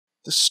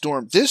The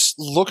storm. This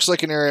looks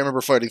like an area I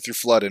remember fighting through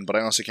Flood in, but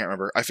I honestly can't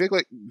remember. I feel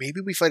like maybe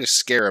we fight a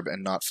Scarab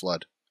and not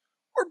Flood.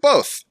 Or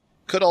both.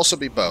 Could also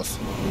be both.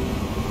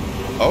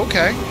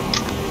 Okay.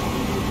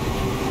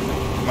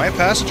 Am I a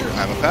passenger?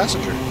 I'm a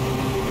passenger.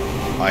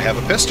 I have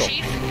a pistol.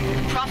 Chief,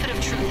 Prophet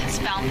of Truth has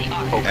found the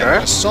Ark. Okay. And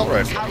an assault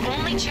rifle. Our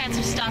only chance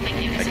of stopping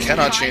him is I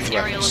cannot change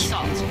aerial weapons.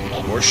 assault.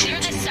 Or Clear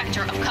shoot. this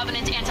sector of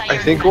Covenant anti-air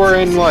I think we're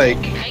in, like,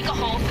 Make a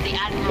hole for the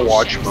Admiral's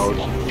watch ships. mode.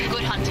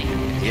 Good hunting.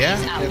 Yeah,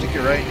 Peace out. I think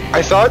you're right.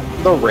 I thought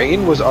the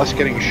rain was us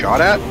getting shot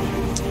at.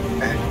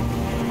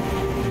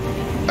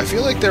 I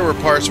feel like there were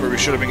parts where we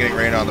should have been getting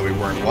rain on that we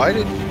weren't. Why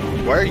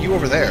are you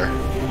over there?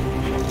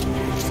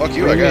 Fuck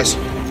you, I guess.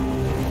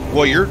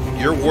 Well, your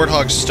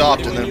Warthog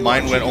stopped, and then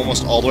mine went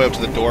almost all the way up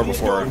to the door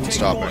before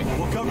stopping.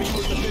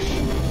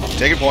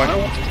 Take it, point.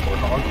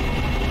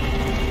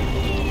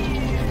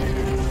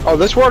 Oh,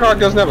 this Warthog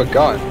doesn't have a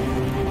gun.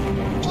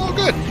 Oh,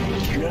 good.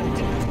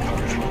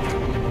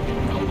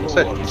 What's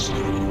it?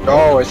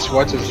 Oh, it's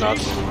what's his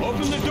nuts.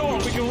 Open the door,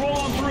 we can roll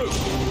on through.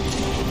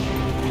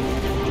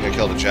 I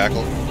killed a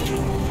jackal.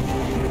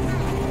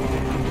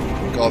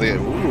 All the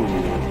ooh.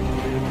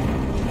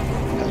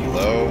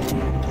 Hello.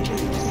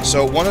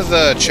 So one of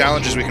the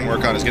challenges we can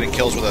work on is getting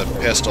kills with a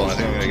pistol, and I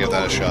think I'm gonna give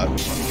that a shot.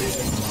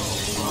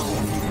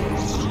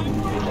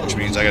 Which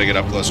means I gotta get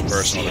up close and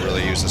personal to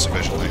really use this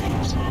efficiently.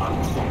 There's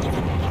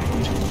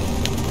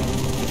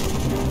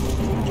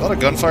a lot of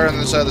gunfire on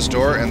the side of this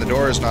door, and the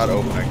door is not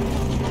opening.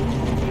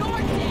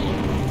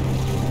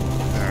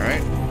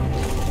 Alright.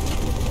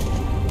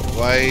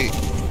 Why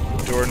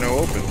door no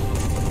open?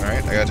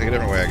 Alright, I gotta take a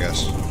different way, I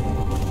guess.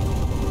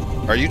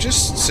 Are you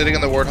just sitting in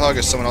the Warthog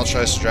as someone else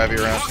tries to drive you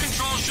around?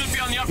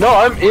 No,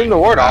 I'm in the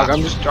Warthog.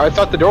 I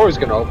thought the door was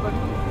gonna open.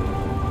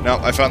 No,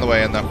 I found the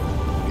way in though.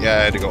 Yeah,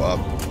 I had to go up.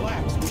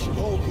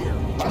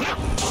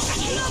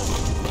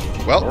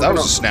 Well, that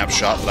was a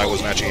snapshot that I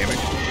wasn't actually aiming.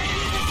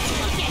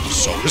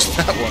 So was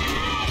that one.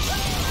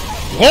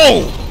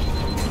 Whoa!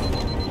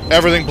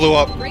 Everything blew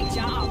up.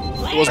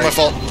 It wasn't my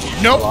fault.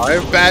 Nope.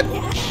 Bad.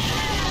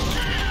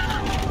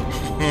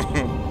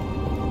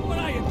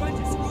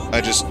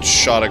 I just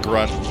shot a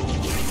grunt.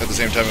 At the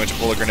same time, I went to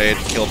pull a grenade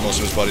and killed most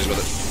of his buddies with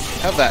it.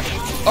 Have that.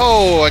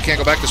 Oh, I can't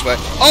go back this way.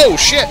 Oh,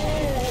 shit!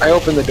 I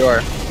opened the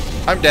door.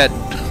 I'm dead.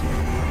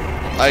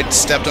 I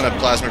stepped on a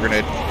plasma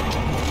grenade.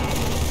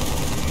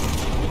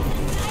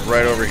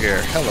 Right over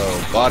here. Hello,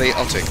 body.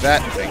 I'll take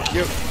that. Thank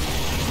you.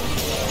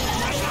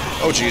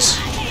 Oh, jeez.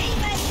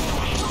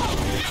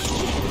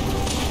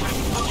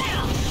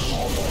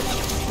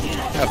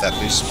 Have that,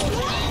 please.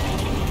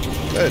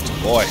 Good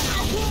boy.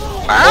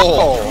 Ow!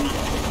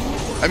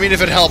 Oh. I mean,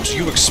 if it helps,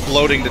 you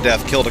exploding to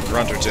death killed a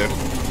grunt or two.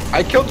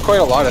 I killed quite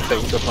a lot of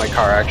things with my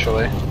car,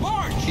 actually.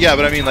 Yeah,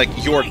 but I mean,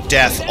 like, your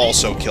death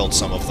also killed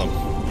some of them.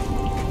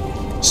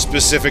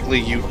 Specifically,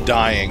 you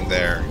dying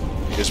there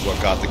is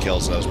what got the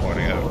kills that I was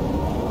pointing out.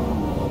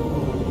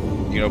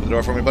 You can open the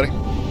door for me, buddy?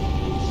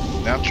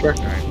 No? Sure.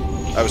 Alright.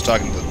 I was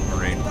talking to the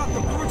Marine.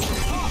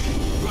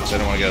 So I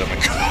didn't want to get out of my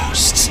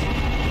ghost.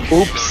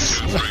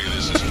 Oops.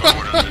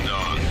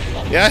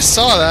 Yeah, I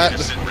saw that.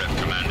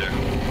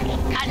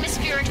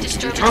 Atmospheric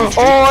disturbance.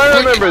 Oh, I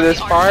remember this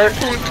part.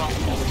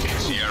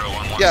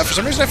 Yeah, for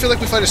some reason I feel like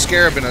we fight a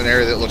Scarab in an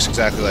area that looks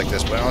exactly like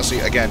this, but I honestly,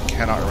 again,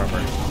 cannot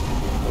remember.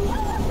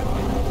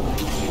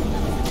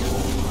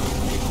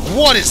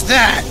 What is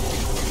that?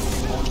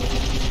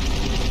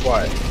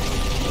 What?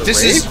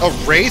 This is a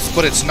Wraith,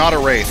 but it's not a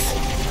Wraith.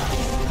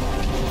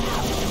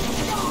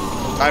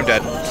 I'm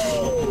dead.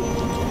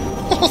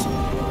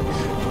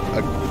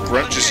 A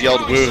grunt just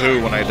yelled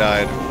woohoo when I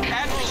died.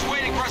 Admiral's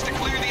waiting for us to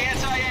clear the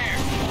anti-air.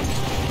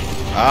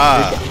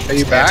 Ah, Are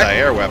you it's an back?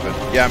 Anti-air weapon.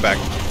 Yeah, I'm back.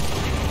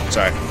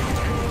 Sorry.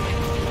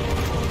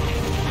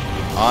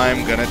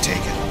 I'm gonna take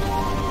it.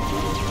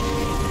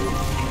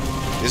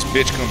 This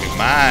bitch gonna be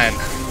mine.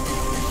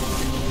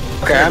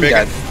 Okay, I'm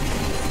dead.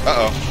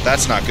 Uh-oh,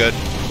 that's not good.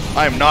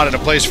 I am not in a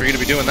place for you to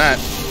be doing that.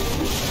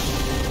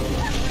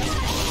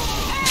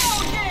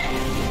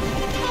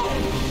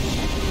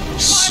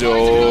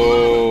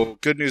 So,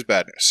 good news,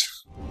 bad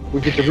news. We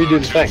get to redo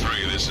the thing.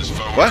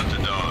 What?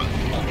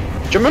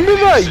 Do you remember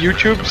the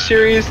YouTube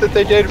series that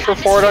they did for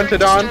Forward Unto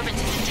Dawn?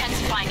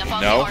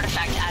 No.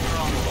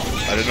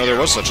 I didn't know there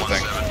was such a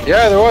thing.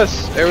 Yeah, there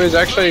was. It was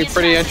actually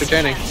pretty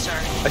entertaining.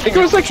 I think it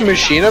was like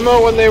Machinima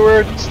when they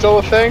were still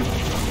a thing.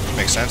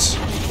 Makes sense.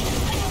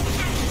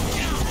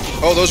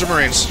 Oh, those are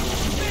Marines.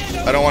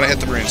 I don't want to hit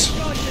the Marines.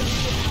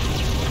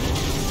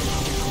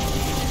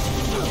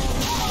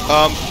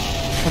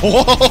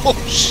 Whoa,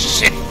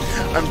 shit.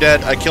 I'm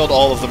dead. I killed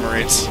all of the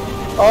Marines.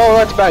 Oh,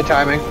 that's bad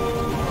timing.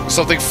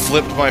 Something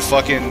flipped my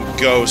fucking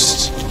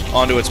ghost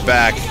onto its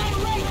back,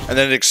 and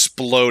then it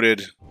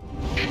exploded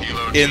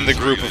in the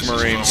group of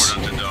Marines.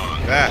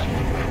 Ah.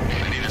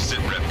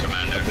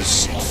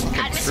 This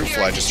fucking fruit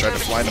fly just tried to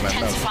fly into my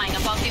mouth.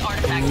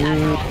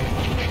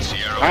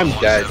 I'm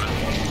dead.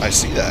 I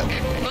see that.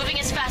 Moving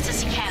as fast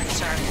as you can,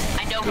 sir.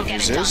 I know we'll Good get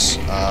news it is,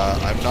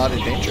 done. I'm not in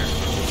danger.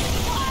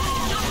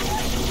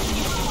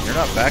 You're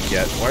not back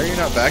yet. Why are you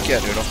not back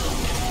yet, Noodle?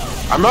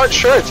 I'm not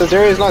sure. It says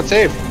area is not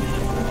safe.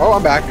 Oh,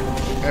 I'm back.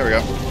 There we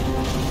go.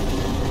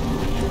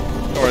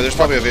 Don't worry, there's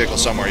probably a vehicle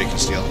somewhere you can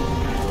steal.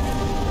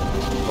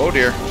 Oh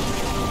dear.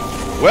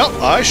 Well,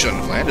 I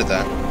shouldn't have landed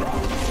that.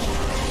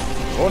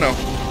 Oh no.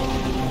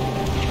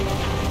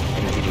 I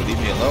need you to leave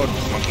me alone,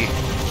 monkey.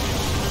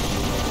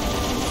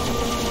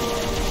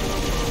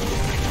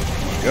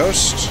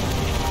 Ghost.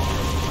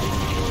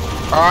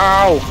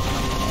 Ow!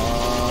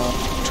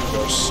 Two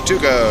ghosts. Two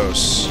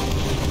ghosts.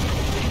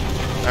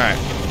 Alright.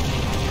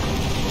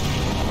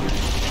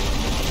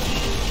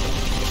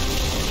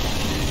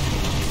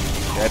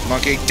 Dead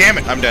monkey. Damn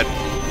it, I'm dead.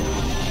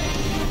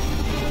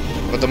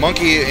 But the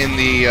monkey in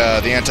the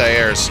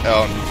anti-airs,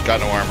 oh,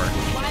 got no armor.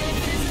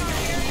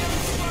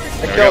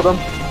 I killed him.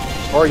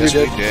 Or Yes,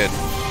 you we did.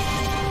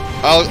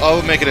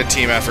 I'll make it a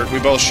team effort. We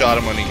both shot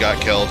him when he got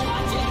killed.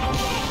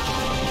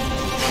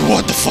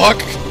 What the fuck?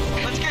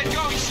 Let's get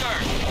going, sir.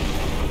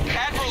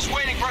 Admiral's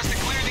waiting for us to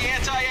clear the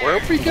anti-air. Where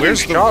are we getting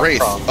Where's the shot Wraith?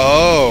 from?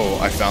 Oh,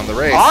 I found the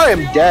Wraith. I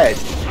am dead.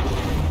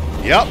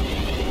 Yep.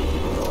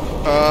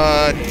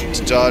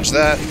 Dodge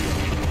that.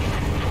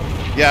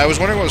 Yeah, I was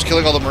wondering what was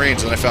killing all the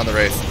Marines, and I found the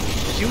Wraith.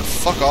 You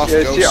fuck off,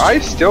 Yeah, ghost. see, I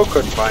still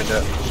couldn't find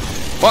it.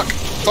 Fuck!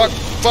 Fuck!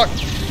 Fuck!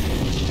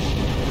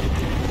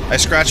 I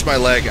scratched my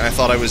leg, and I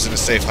thought I was in a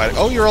safe hiding.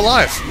 Oh, you're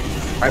alive!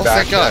 I'm Oh, back.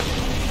 thank God.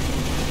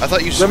 I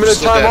thought you Limited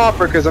still time dead.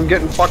 offer because I'm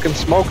getting fucking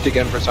smoked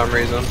again for some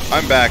reason.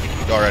 I'm back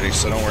already,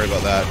 so don't worry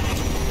about that.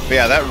 But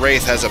yeah, that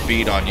Wraith has a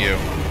bead on you.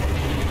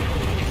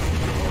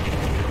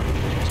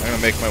 So I'm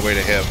gonna make my way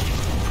to him.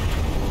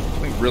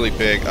 Something really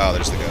big. Oh,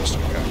 there's the ghost.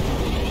 Okay.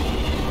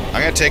 I'm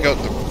gonna take out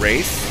the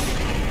Wraith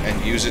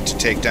and use it to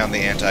take down the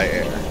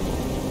anti-air.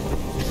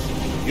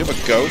 You have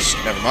a ghost?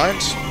 Never mind.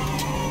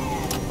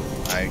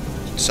 I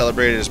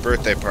celebrated his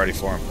birthday party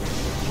for him.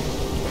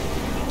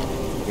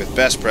 With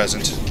best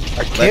present. I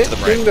Led can't to the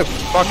seem brain. to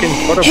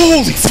fucking put a...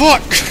 Holy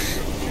fuck!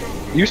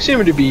 You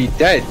seem to be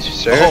dead,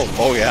 sir.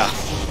 Oh yeah.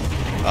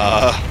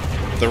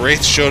 The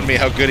Wraith showed me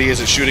how good he is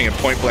at shooting at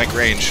point-blank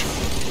range.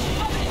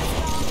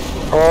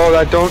 Oh,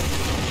 that don't...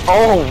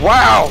 Oh,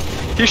 wow!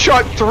 He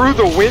shot through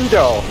the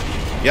window!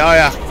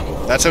 Yeah.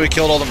 That's how he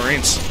killed all the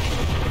Marines.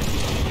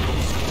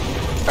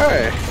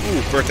 Hey.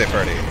 Ooh, birthday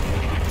party.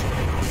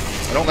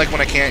 I don't like when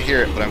I can't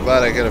hear it, but I'm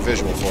glad I get a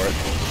visual for it.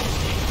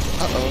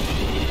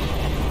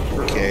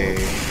 Uh-oh. Okay.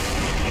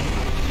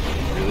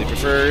 Really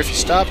prefer if you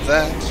stop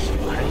that.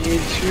 I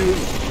need to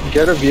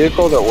get a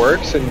vehicle that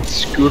works and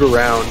scoot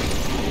around.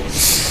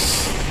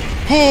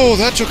 Oh,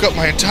 that took up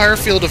my entire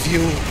field of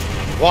view.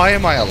 Why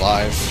am I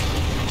alive?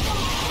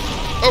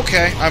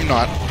 Okay, I'm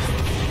not.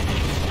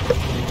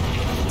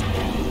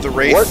 The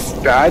Wraith...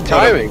 What bad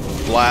timing.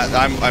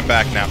 I'm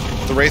back now.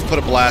 The Wraith put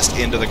a blast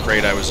into the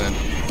crate I was in.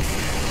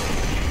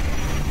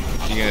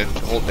 You gonna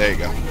hold... There you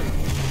go.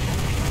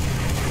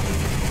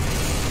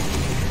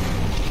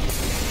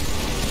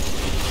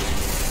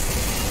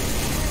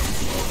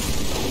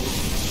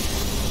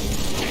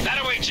 That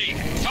away, Chief.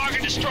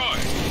 Target destroyed.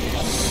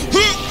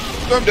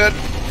 I'm dead.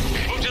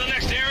 Move to the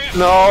next area.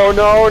 No.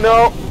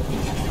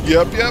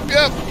 Yep.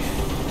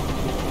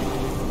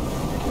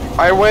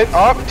 I went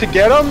up to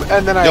get him,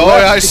 and then I Oh,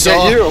 left yeah, I to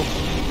saw. get you.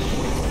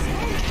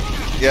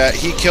 Yeah,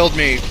 he killed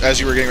me as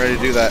you were getting ready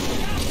to do that.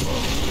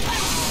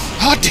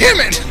 Oh, damn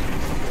it!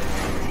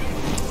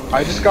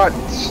 I just got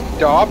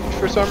stopped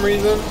for some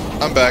reason.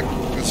 I'm back.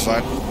 It's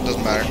fine.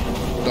 Doesn't matter.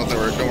 Don't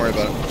worry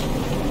about it.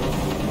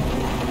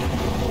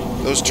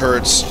 Those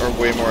turrets are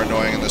way more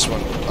annoying in this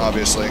one,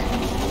 obviously.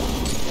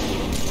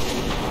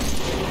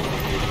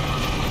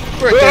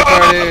 Birthday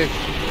party!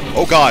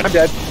 Oh god. I'm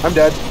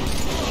dead.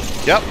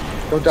 Yep.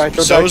 Don't die.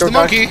 So is the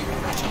monkey.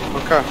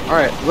 Okay. All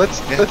right. Let's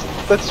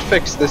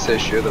fix this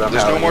issue that I'm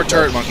There's having. no more with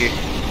turret this. monkey.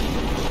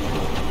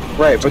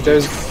 Right, but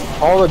there's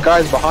all the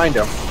guys behind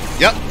him.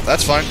 Yep,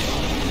 that's fine.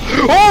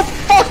 Oh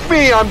fuck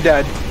me! I'm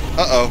dead.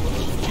 Uh-oh.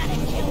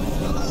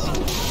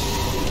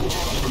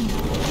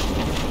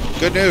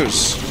 Good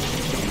news.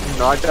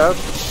 Not dead.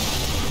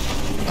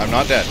 I'm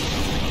not dead.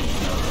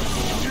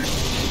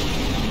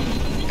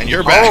 And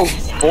you're back.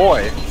 Oh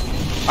boy.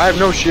 I have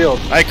no shield.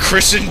 I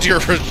christened your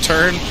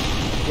return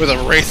with a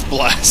Wraith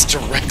Blast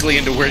directly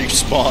into where you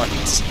spawned.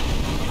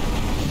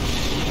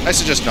 I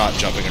suggest not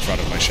jumping in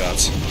front of my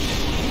shots.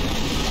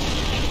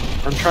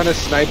 I'm trying to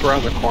snipe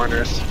around the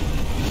corners.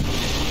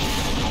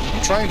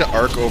 I'm trying to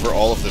arc over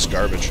all of this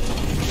garbage.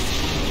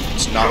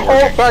 It's not Oh,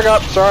 working. back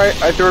up. Sorry,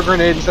 I threw a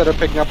grenade instead of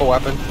picking up a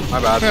weapon. My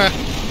bad.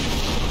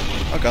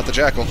 I got the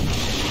jackal.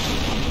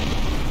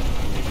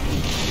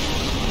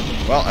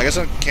 Well, I guess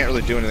I can't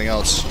really do anything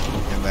else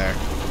in there.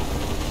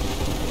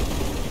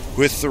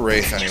 With the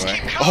Wraith,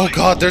 anyway. Oh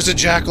god, there's a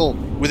jackal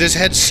with his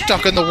head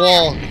stuck in the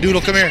wall. Noodle,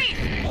 come here.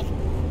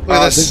 Look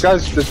at this.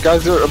 These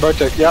guys are about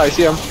to... Yeah, I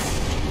see him.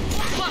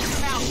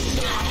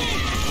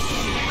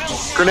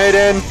 Grenade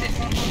in.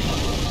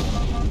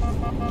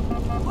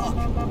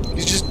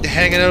 He's just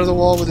hanging out of the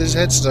wall with his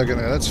head stuck in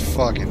there. That's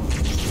fucking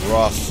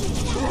rough.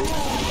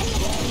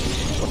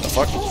 What the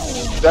fuck?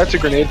 That's a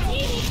grenade.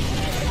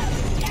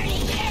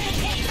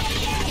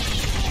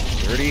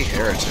 Dirty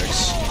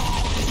heretics.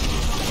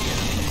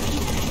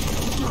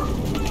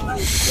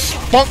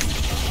 Bonk!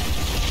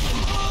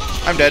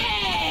 I'm dead.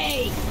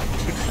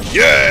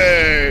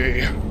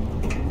 Yay!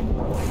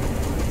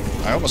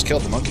 I almost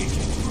killed the monkey.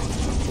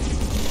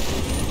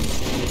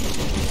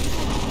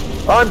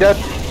 Oh, I'm dead.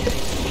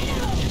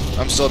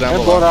 I'm still down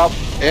And below. blown up.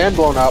 And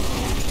blown up.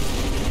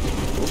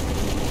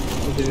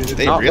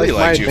 They Not really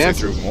like liked my you if they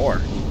advances. threw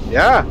more.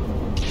 Yeah.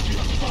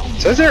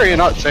 It says area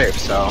not safe,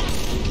 so.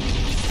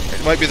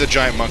 It might be the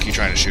giant monkey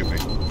trying to shoot me.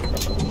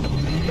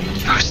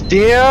 Those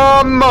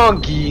damn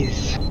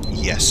monkeys.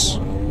 Yes.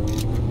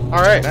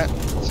 Alright. That.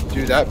 Let's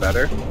do that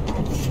better.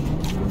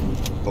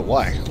 But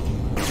why?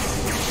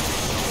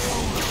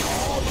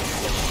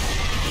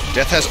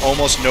 Death has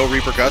almost no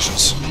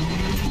repercussions.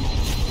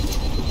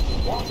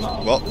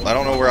 Well, I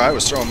don't know where I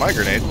was throwing my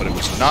grenade, but it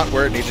was not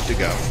where it needed to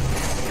go.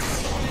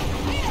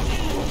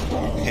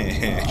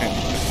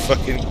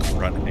 Fucking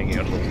grunt hanging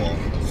out of the wall.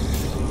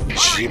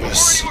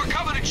 Jeebus. More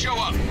Covenant show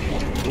up.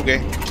 Okay.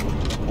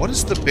 What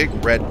is the big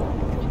red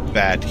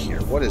bad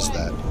here? What is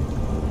that?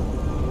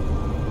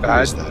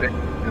 Bad is that?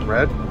 and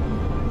red.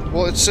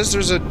 Well, it says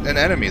there's an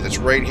enemy that's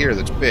right here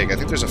that's big. I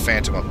think there's a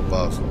phantom up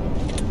above.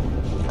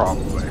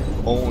 Probably.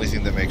 Only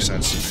thing that makes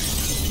sense to me.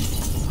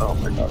 Oh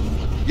my god.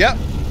 Yep.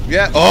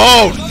 Yeah.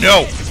 Oh,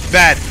 no!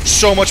 Bad.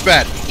 So much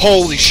bad.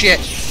 Holy shit.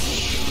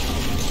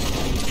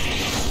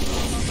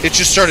 It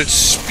just started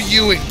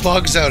spewing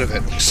bugs out of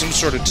it. Some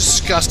sort of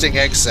disgusting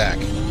egg sac.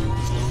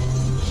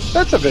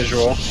 That's a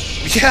visual.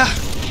 Yeah.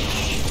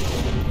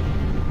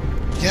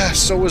 Yeah,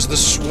 so was the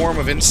swarm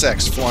of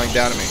insects flying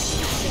down at me.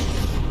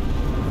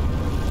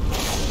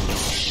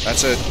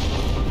 That's a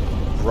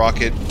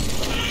rocket.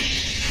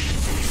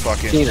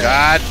 Fucking. Peanut.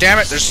 God damn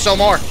it, there's still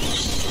more.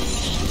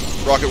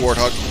 Rocket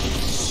warthog.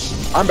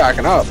 I'm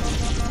backing up.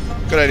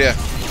 Good idea.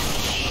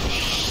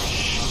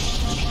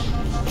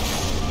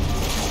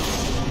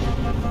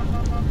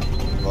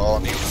 All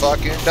need to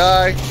fucking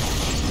die.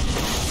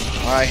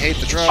 I hate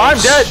the drones. I'm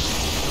dead!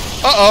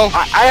 Uh-oh.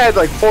 I had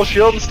like full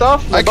shield and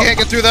stuff. I can't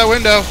get through that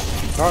window.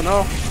 Oh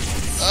no.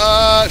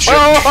 Shit.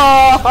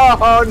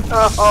 Oh no!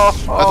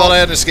 I thought I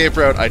had an escape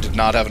route. I did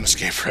not have an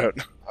escape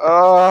route.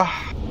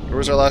 Where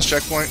was our last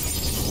checkpoint?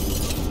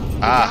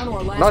 Ah.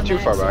 Not too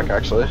far back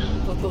actually.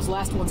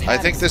 I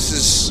think this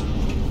is...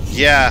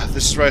 Yeah,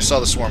 this is where I saw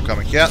the swarm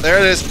coming. Yeah, there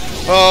it is.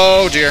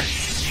 Oh, dear.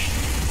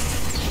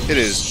 It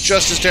is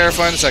just as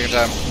terrifying the second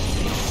time.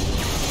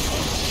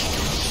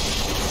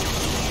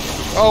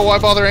 Oh, why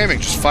bother aiming?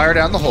 Just fire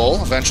down the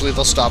hole. Eventually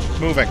they'll stop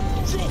moving.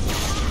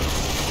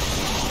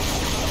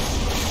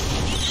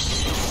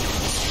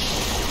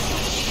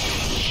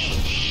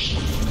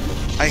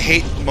 I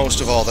hate most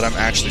of all that I'm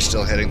actually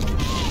still hitting them.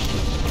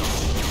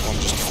 I'm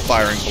just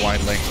firing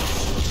blindly.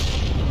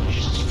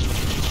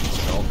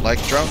 I don't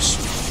like drones.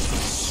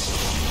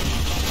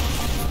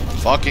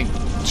 Fucking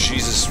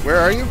Jesus. Where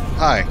are you?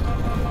 Hi.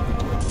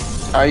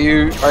 Are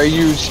you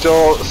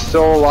still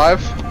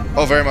alive?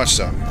 Oh, very much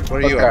so.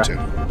 What are you up to?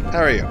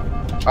 How are you?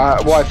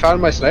 Well, I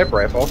found my sniper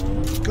rifle.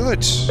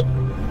 Good.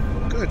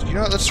 Good. You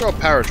know what? Let's throw a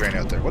power drain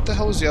out there. What the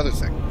hell is the other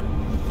thing?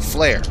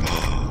 Flare.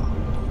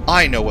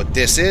 I know what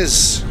this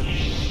is.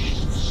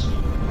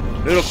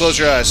 Noodle, close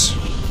your eyes.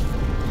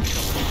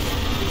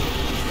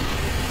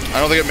 I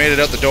don't think it made it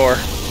out the door.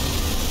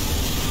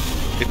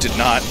 It did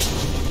not.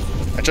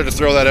 I tried to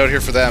throw that out here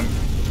for them,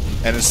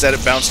 and instead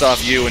it bounced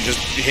off you and just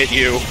hit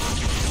you. You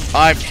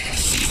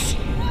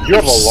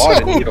have a lot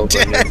so of needles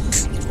in dead. you.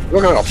 You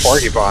look like a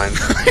porcupine.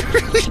 I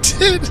really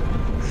did.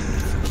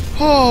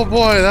 Oh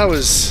boy, that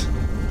was...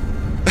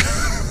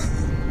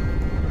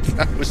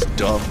 that was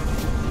dumb.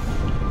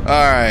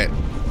 Alright.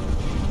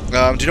 Do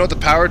you know what the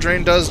power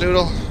drain does,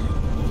 Noodle?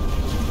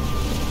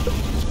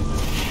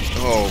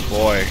 Oh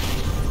boy.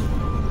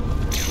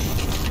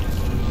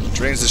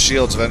 Drains the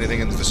shields of anything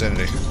in the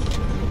vicinity.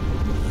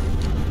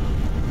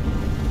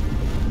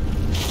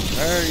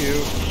 Where are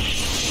you?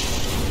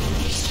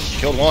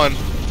 Killed one.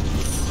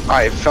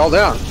 I fell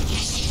down.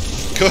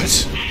 Good.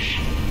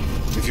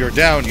 If you're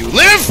down, you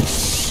live!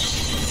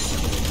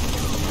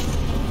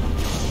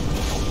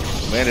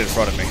 Landed in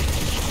front of me.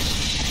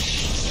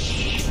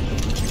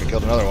 I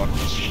killed another one.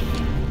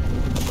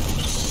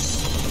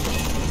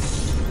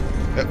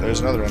 Yep,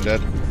 there's another one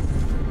dead.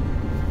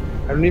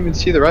 I don't even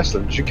see the rest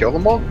of them. Did you kill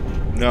them all?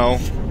 No.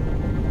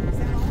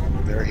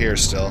 They're here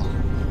still.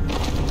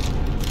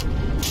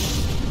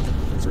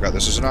 Forgot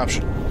this was an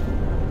option.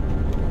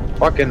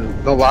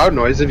 Fucking the loud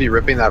noise of you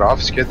ripping that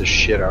off scared the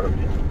shit out of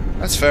me.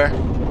 That's fair.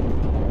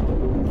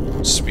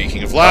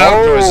 Speaking of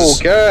loud noises.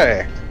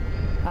 Okay.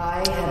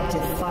 I have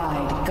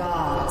defied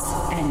gods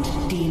and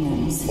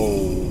demons.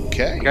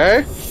 Okay.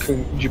 Okay.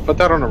 Could you put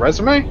that on a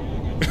resume?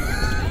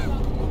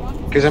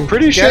 Because I'm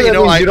pretty sure Yeah, that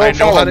means you I don't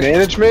know how follow to...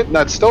 management, and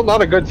that's still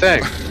not a good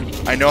thing.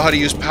 I know how to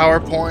use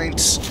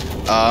PowerPoint.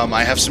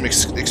 I have some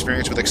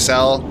experience with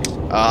Excel.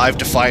 I've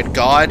defied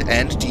God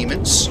and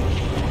demons.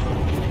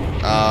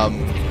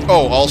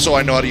 Oh, also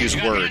I know how to use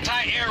Word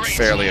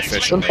fairly It's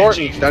efficiently.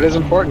 important. That is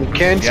important.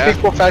 Can Yeah. speak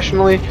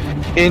professionally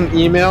in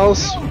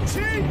emails.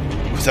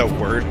 Without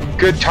Word.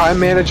 Good time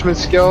management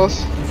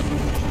skills.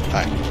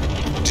 Hi.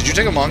 Did you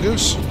take a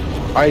mongoose?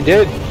 I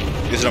did.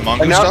 Is it a And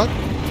mongoose now dog?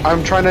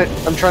 I'm trying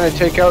to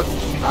take out.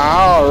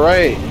 All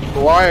right.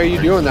 Why are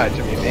you doing that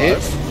to me, mate?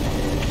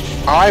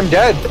 Alive? I'm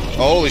dead.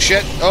 Holy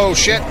shit! Oh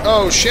shit!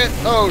 Oh shit!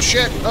 Oh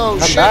shit! Oh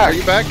I'm shit! back. Are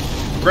you back?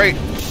 Great.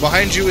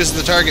 Behind you is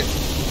the target.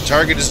 The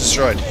target is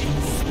destroyed.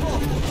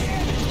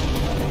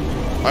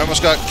 I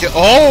almost got killed.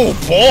 Oh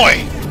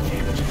boy!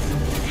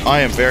 I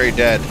am very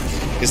dead.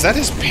 Is that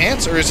his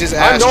pants or is his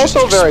ass? I'm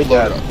also just very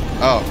exploded? dead.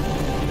 Oh.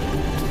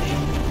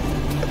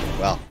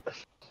 Well.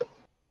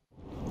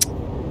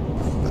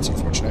 That's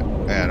unfortunate.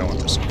 Yeah, I don't want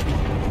this.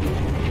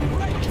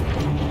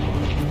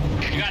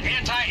 You got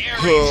anti-air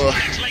raids on the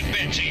next lake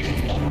bed, Chief.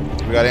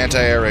 We got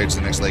anti-air raids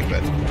the next lake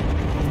bed.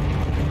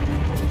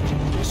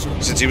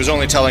 Since he was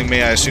only telling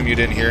me, I assume you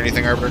didn't hear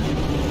anything, Arbiter?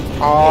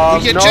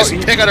 You No, just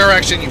pick a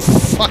direction, you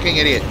fucking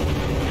idiot.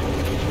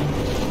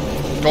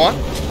 Go on.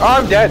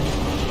 I'm dead.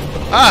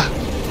 Ah!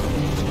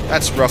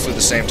 That's roughly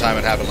the same time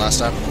it happened last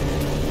time.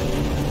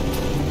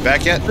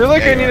 Back yet? I feel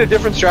like Yeah, I you need are. a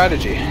different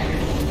strategy.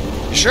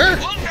 You sure?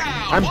 One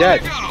down. I'm More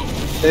dead. to go.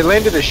 They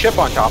landed a ship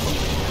on top of me.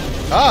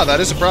 Ah, that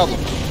is a problem.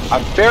 A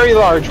very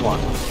large one.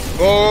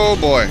 Oh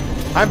boy.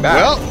 I'm back.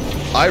 Well,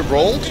 I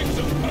rolled.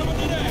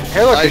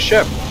 Hey, look, I- the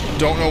ship.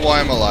 Don't know why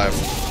I'm alive.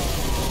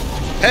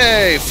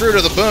 Hey, fruit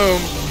of the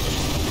boom.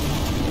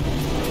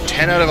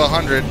 10 out of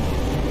 100.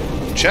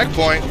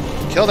 Checkpoint.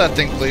 Kill that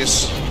thing,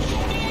 please.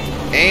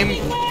 Aim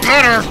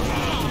better.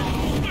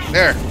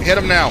 There, hit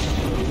him now.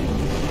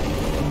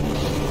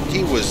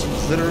 He was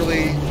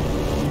literally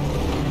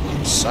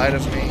inside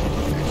of me,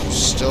 and you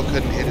still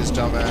couldn't hit his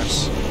dumb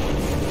ass.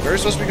 Where are we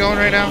supposed to be going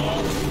right now?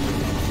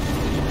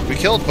 We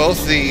killed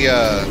both the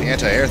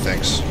anti-air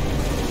things.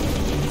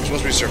 We're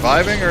supposed to be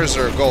surviving, or is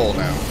there a goal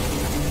now?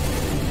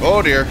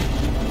 Oh dear.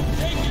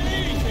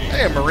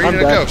 Hey, a marine I'm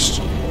and a dead. ghost.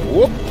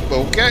 Whoop,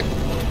 okay.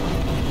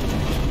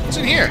 What's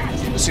in here?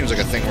 This seems like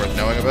a thing worth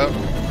knowing about.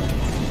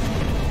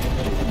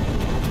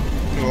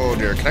 Oh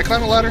dear, can I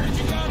climb a ladder?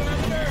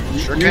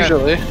 Sure can.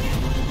 Usually.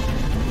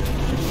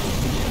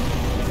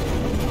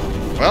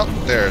 Well,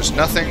 there's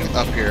nothing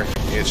up here.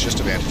 It's just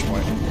a vantage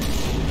point.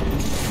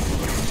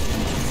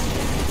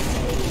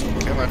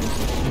 Come on.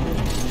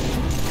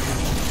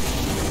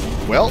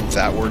 Well,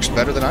 that works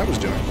better than I was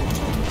doing.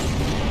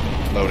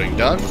 Loading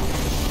done. Both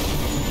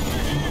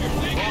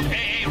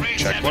AA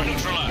raids have been Checkpoint.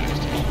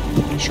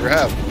 neutralized. Sure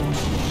have.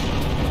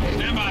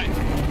 Stand by.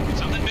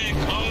 Something big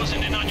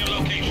closing in on your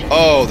location.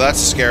 Oh,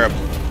 that's a scarab.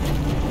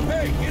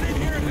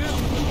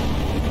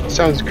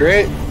 Sounds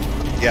great.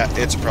 Yeah,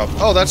 it's a problem.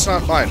 Oh, that's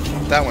not mine.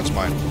 That one's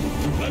mine.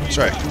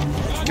 Sorry.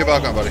 Get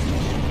back on, buddy.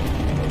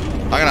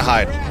 I'm gonna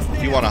hide.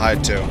 You want to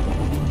hide too.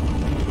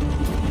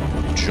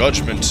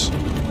 Judgment.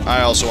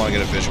 I also want to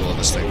get a visual of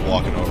this thing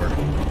walking over.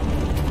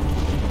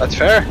 That's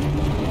fair.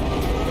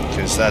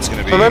 Because that's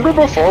gonna be... Remember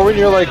before when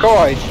you're like, oh,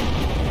 I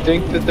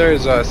think that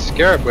there's a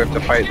scarab we have to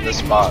fight in this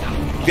spot.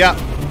 Yeah.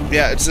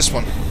 Yeah, it's this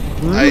one.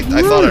 I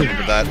thought I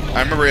remembered that.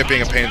 I remember it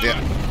being a pain in the...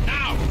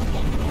 Now.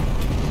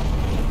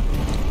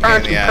 Pain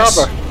in the ass.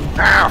 Cover.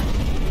 Ow.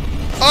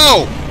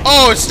 Oh!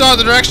 Oh, it's not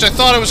the direction I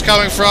thought it was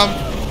coming from.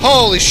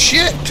 Holy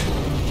shit!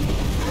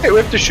 Hey, we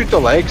have to shoot the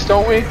legs,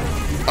 don't we?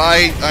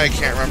 I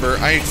can't remember.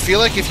 I feel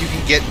like if you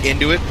can get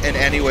into it in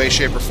any way,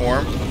 shape, or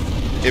form,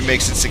 it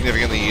makes it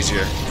significantly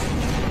easier.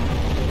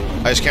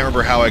 I just can't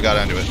remember how I got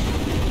into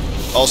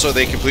it. Also,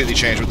 they completely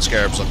changed what the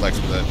Scarabs look like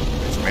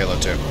from Halo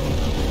 2.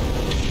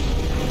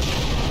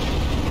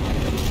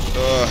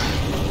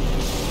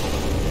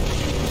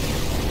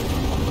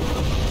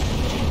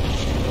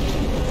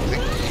 I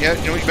think, yeah,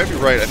 you know, you might be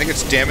right. I think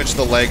it's damage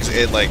the legs.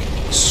 It like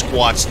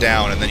squats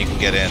down, and then you can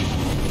get in.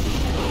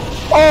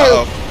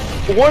 Oh!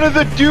 One of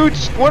the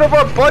dudes, one of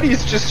our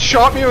buddies just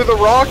shot me with a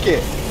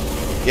rocket.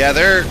 Yeah,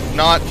 they're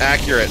not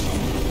accurate.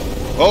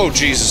 Oh,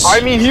 Jesus. I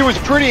mean, he was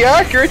pretty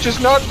accurate,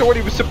 just not to what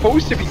he was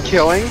supposed to be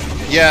killing.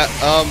 Yeah,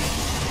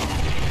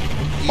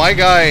 my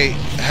guy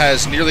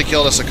has nearly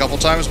killed us a couple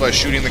times by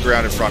shooting the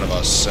ground in front of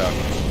us, so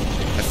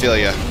I feel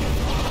ya.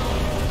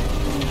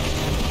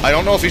 I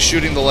don't know if he's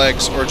shooting the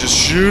legs or just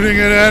shooting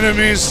at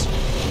enemies.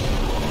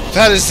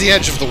 That is the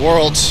edge of the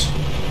world.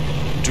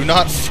 Do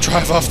not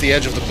drive off the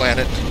edge of the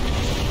planet.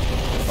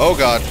 Oh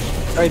god.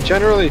 I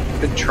generally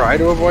try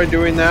to avoid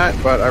doing that,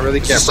 but I really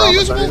Is can't this still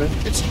promise usable?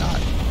 anything. It's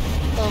not.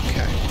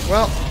 Okay.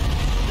 Well.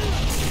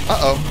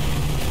 Uh-oh.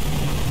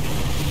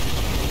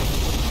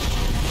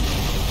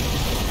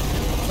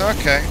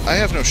 Okay, I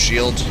have no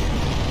shield.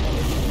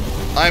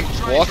 I'm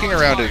walking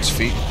around at its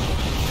feet.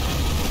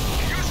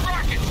 Use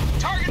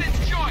rockets. Target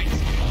its joints.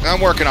 I'm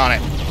working on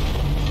it.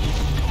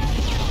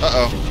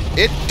 Uh-oh.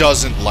 It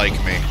doesn't like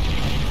me.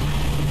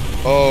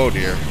 Oh,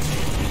 dear.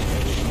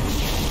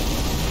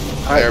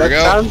 There we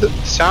go.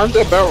 Sounds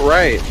about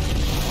right.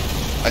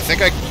 I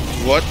think I...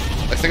 What?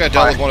 I think I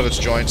dealt with one of its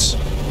joints.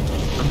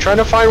 I'm trying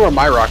to find where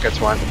my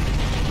rockets went.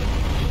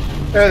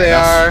 There they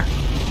Enough. are.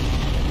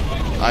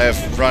 I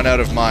have run out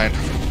of mine.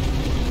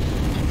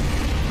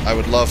 I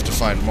would love to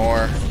find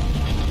more.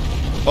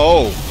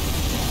 Oh!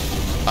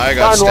 I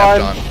got Found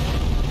stepped one.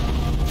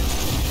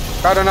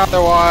 on. Got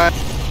another one.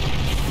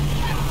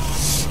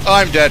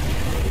 I'm dead.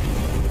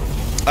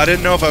 I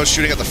didn't know if I was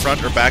shooting at the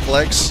front or back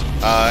legs,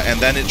 and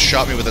then it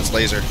shot me with its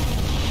laser.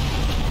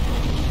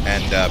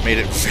 And made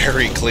it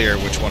very clear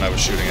which one I was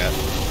shooting at.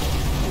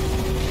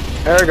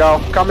 There we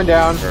go. Coming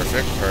down.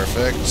 Perfect,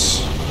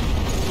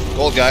 perfect.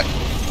 Gold guy.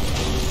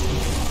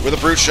 With a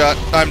brute shot.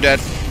 I'm dead.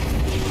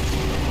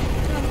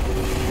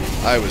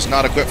 I was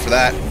not equipped for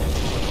that.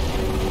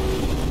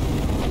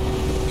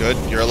 Good,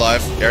 you're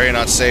alive. Area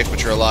not safe,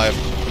 but you're alive.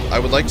 I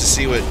would like to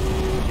see what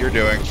you're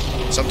doing.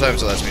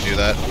 Sometimes it lets me do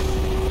that.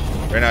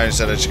 Right now,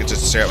 instead I just get to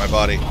stare at my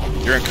body.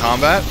 You're in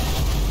combat?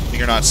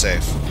 You're not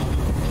safe.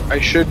 I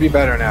should be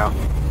better now.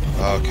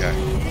 Okay.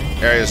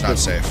 Area's not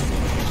safe.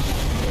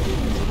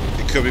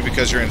 It could be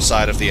because you're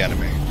inside of the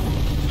enemy.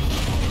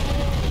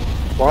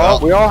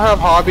 Well, we all have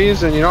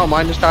hobbies, and you know,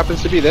 mine just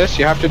happens to be this.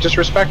 You have to just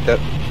respect it.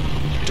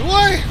 Do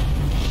I?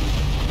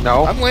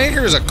 No. I'm laying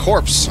here as a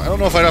corpse. I don't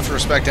know if I'd have to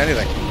respect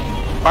anything.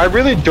 I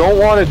really don't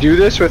want to do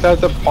this without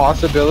the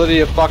possibility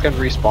of fucking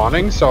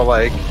respawning, so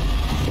like,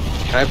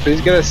 can I please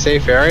get a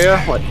safe area?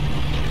 What?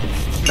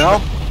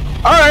 No?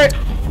 Alright,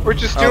 we're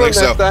just doing this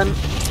so. then.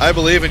 I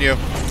believe in you.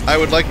 I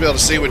would like to be able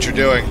to see what you're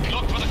doing.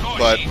 Look for the core,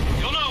 But- Chief.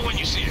 You'll know when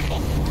you see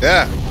it.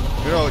 Yeah,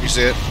 you know when you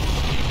see it.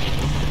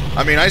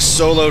 I mean, I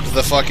soloed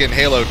the fucking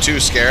Halo 2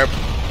 Scarab.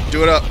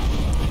 Do it up.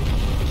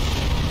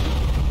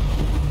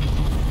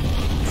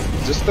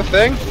 Is this the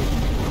thing?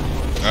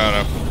 I don't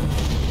know.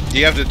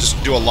 You have to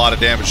just do a lot of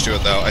damage to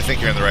it, though. I think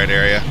you're in the right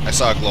area. I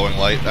saw a glowing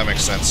light. That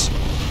makes sense.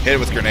 Hit it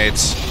with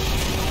grenades.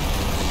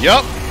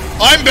 Yup.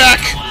 I'm back!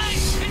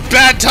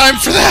 Bad time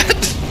for that!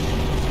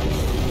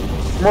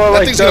 More That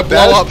like thing's the gonna blow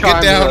best up, get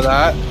time down. for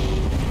that.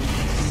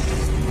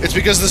 It's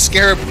because the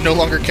Scarab no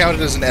longer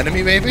counted as an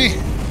enemy, maybe?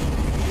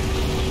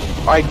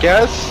 I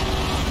guess.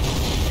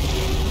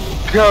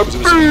 It was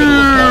in the middle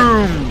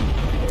of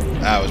Kaboom!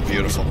 That was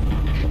beautiful.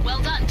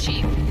 Well done,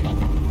 Chief.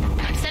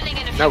 I'm sending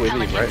in a few Now we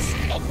leave, pelicans.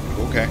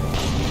 Okay.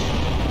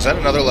 Is that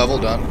another level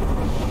done?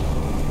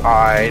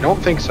 I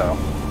don't think so.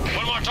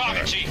 One more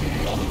target, Chief.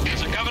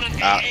 There's a Covenant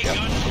Ah, AA yep. gun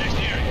in the next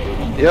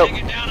area. Yep.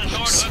 Take it down and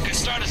Nordhook can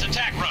start his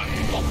attack run.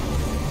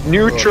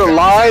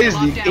 Neutralize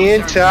the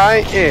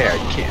anti-air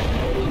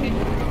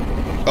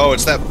cannon. Oh,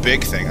 it's that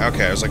big thing.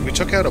 Okay, I was like, we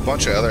took out a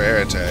bunch of other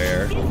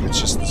air-to-air. It's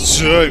just...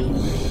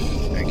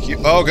 Thank you.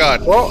 Oh,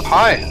 God. Well,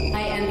 hi. I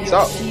am your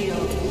So-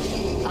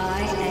 shield.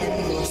 I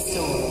am your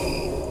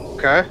sword.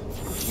 Okay.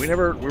 We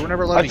were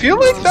never allowed I to feel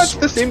use like that's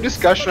sword. the same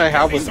discussion I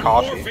have with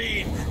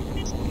coffee.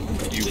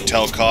 You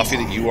tell Coffee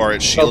that you are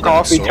its So shield and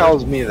coffee sword?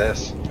 tells me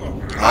this.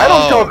 I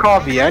don't tell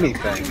coffee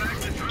anything.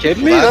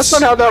 Kidding me? Well, That's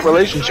not how that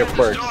relationship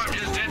works.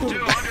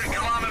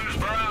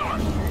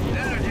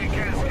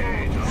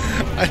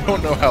 I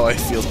don't know how I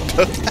feel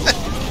about that.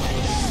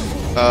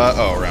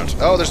 Oh, around.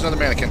 Oh, there's another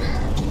mannequin.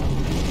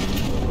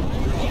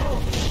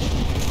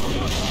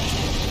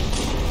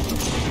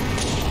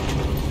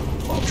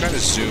 I'm trying to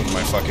zoom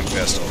my fucking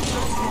pistol.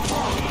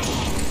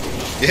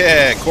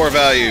 Yeah, core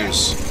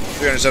values.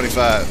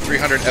 375.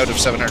 300 out of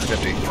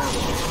 750.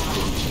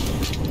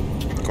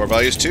 Core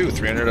values 2.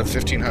 300 out of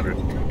 1500.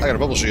 I got a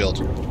bubble shield.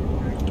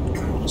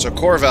 So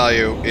core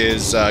value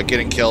is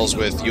getting kills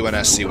with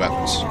UNSC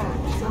weapons.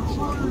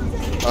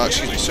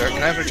 Excuse me, sir.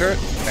 Can I have your turret?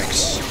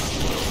 Thanks.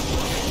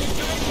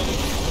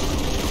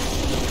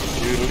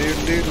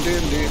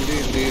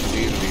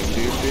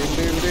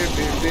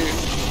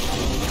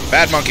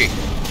 Bad monkey.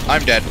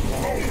 I'm dead.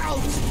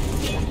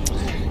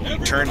 You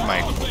turned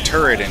my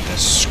turret into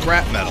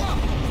scrap metal.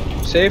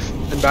 Safe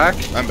and back.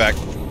 I'm back.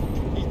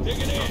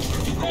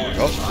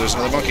 Oh, there's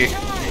another monkey.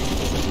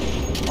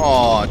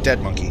 Aw,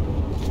 dead monkey.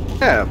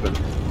 Happened.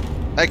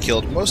 I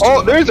killed most of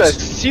Oh, the there's a monkeys.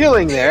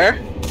 ceiling there.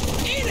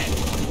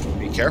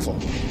 Be careful.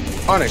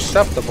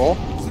 Unacceptable.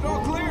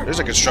 There's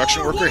a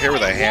construction worker here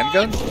with a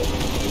handgun?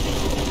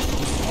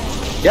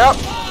 Yep.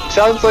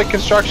 Sounds like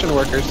construction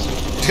workers.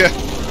 Yeah.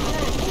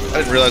 I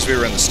didn't realize we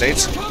were in the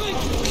States.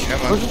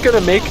 Come I on. wasn't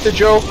gonna make the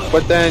joke,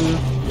 but then,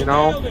 you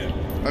know,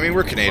 I mean,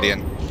 we're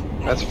Canadian.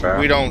 that's fair.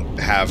 We don't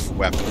have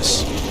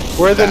weapons.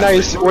 We're the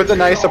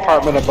nice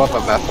apartment above a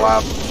meth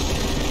lab.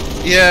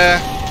 Yeah.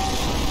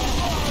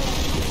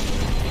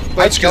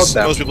 But I it's killed because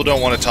them. most people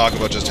don't want to talk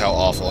about just how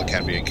awful it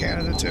can be in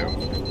Canada, too.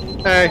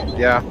 Hey,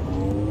 yeah.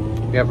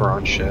 We have our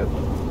own shit.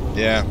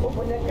 Yeah.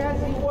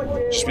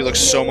 Just be like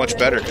so much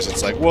better, because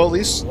it's like, well, at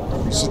least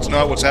it's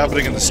not what's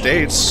happening in the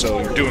States, so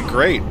you're doing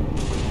great.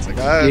 It's like,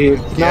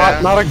 It's yeah.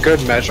 not a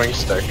good measuring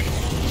stick.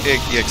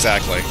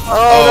 Exactly.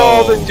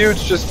 Oh, no, the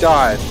dudes just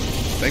died.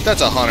 I think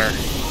that's a hunter.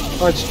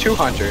 Oh, it's 2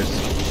 hunters.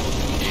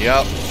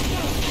 Yep.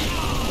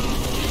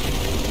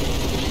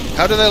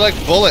 How do they like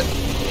bullet?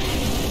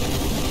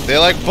 They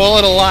like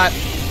bullet a lot.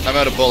 I'm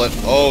out of bullet.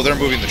 Oh, they're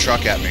moving the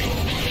truck at me.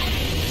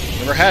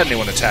 Never had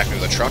anyone attack me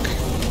with a truck.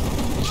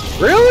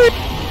 Really?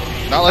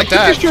 Not like I'm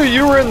that. pretty sure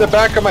you were in the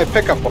back of my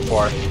pickup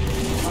before.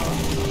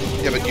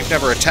 Yeah, but you've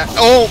never attacked.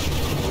 Oh!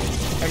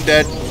 I'm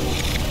dead.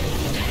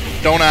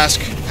 Don't ask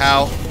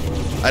how.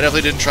 I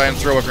definitely didn't try and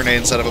throw a grenade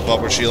instead of a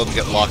bubble shield and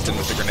get locked in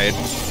with the grenade.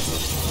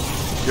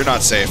 You're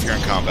not safe. You're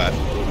in combat.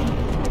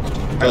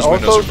 Those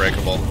windows are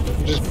breakable.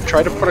 just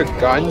tried to put a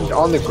gun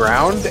on the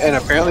ground and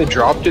apparently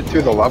dropped it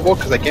through the level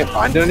because I can't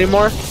find it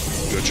anymore.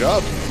 Good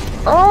job.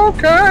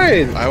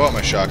 Okay. I want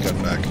my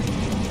shotgun back.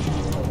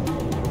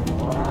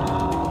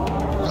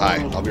 Hi,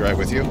 I'll be right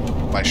with you.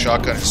 My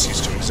shotgun has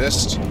ceased to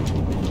exist.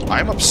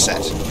 I'm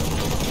upset.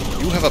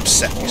 You have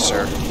upset me,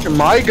 sir.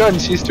 My gun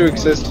ceased to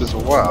exist as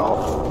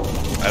well.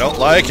 I don't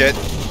like it.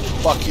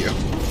 Fuck you.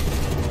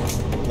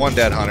 One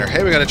dead hunter.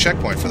 Hey, we got a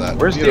checkpoint for that.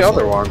 Where's Beautiful. the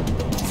other one?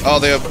 Oh,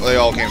 they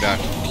all came down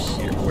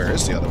here. Where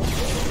is the other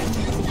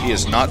one? He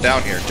is not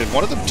down here. Did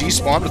one of them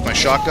despawn with my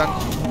shotgun?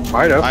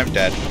 Might have. I'm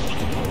dead.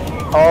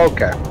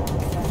 Okay.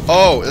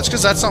 Oh, it's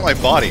because that's not my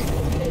body.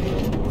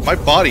 My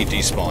body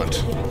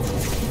despawned.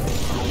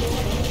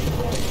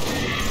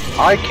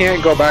 I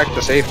can't go back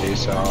to safety,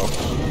 so...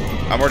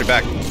 I'm already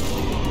back.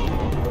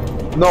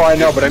 No, I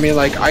know, but I mean,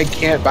 like, I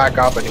can't back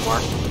up anymore.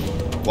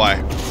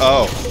 Why?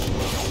 Oh.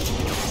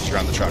 It's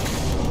around the truck.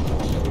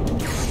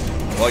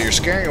 Well, you're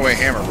scaring away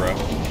Hammer, bro.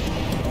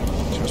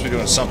 You must be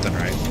doing something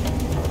right.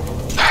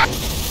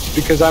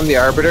 Because I'm the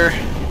arbiter?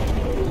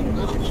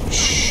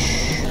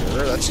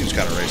 Sure, that seems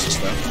kind of racist,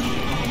 though.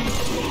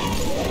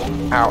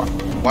 How?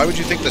 Why would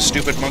you think the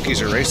stupid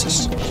monkeys are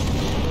racist?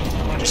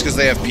 Just because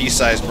they have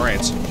pea-sized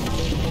brains.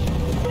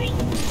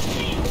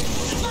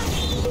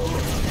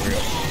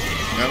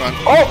 Come on.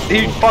 Oh,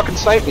 he fucking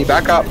sniped me.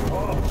 Back up.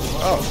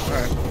 Oh,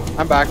 alright.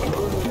 I'm back.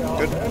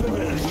 Good.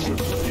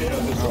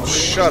 Oh,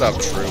 shut up,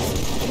 True.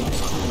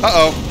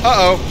 Uh-oh.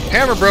 Uh-oh.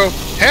 Hammer, bro.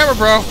 Hammer,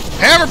 bro.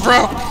 Hammer,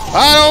 bro.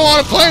 I don't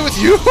want to play with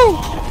you.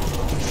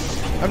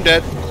 I'm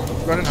dead.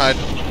 Run and hide.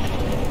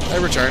 I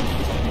return.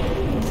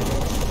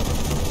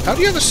 How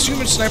do you have a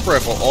human sniper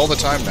rifle all the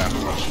time now?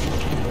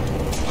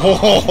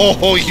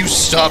 Oh, you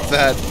stop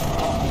that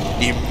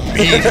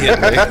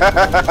immediately.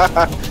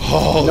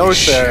 Holy No,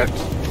 shit.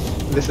 sir.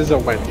 This is a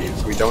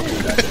Wendy's. We don't do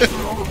that.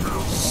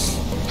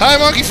 Hi,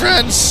 monkey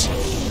friends.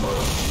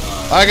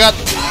 I got...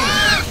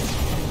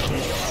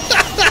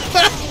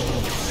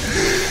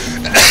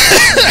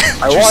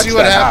 I Did you watched see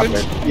what that happened?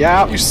 happen.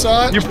 Yeah. You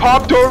saw it? You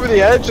popped over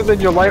the edge and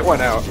then your light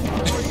went out.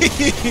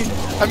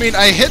 I mean,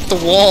 I hit the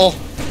wall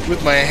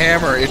with my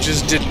hammer. It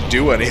just didn't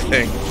do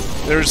anything.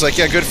 They were just like,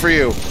 yeah, good for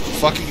you.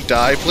 Fucking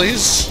die,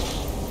 please.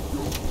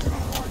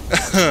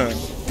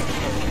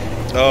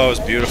 Oh, it was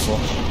beautiful.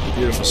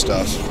 Beautiful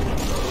stuff.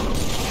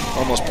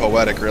 Almost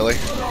poetic, really.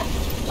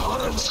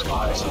 Come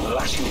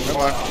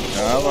on.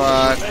 Come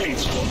on.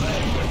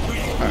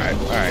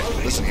 Alright.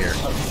 Listen here.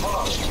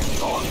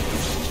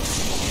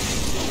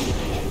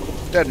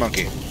 Dead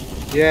monkey.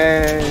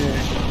 Yay.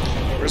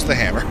 Where's the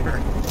hammer?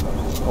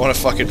 I want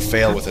to fucking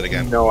fail with it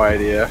again. No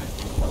idea.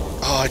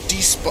 Oh, it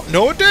despawned.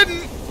 No, it didn't.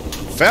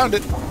 Found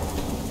it.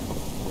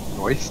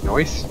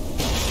 Nice.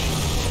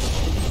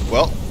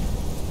 Well,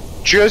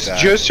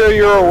 Just so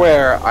you're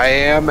aware, I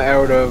am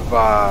out of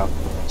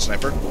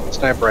sniper.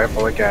 sniper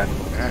rifle again.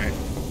 Alright.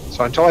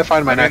 So until I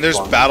find my next there's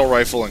one. battle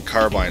rifle and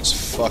carbines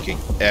fucking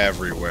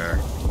everywhere.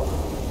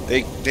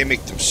 They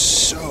make them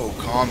so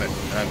common,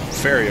 and I'm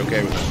very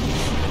okay with it.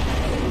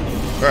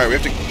 Alright, we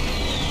have to...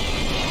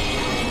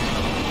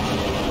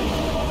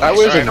 That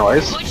was a Sorry.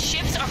 noise. Good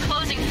ships are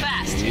closing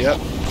fast. Yep.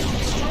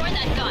 Destroy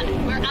that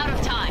gun. We're out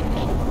of time.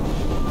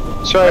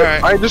 So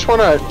Alright. I just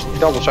want to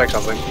double check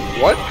something.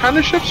 What kind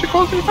of ships are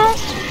closing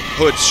fast?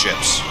 Hood's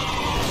ships.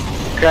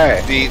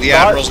 Okay. The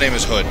admiral's name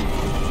is Hood.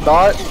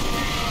 Thought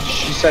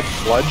she said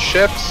flood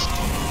ships.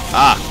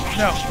 Ah.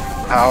 No.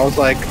 I was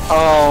like,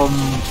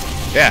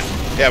 Yeah,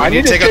 we I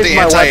need to need to take out the change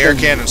my anti-air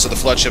weapon. cannon so the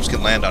flood ships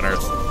can land on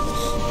Earth.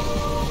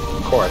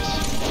 of course.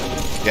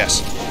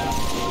 Yes.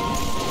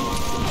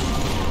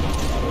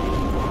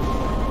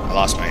 I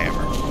lost my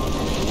hammer.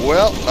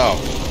 Well, oh.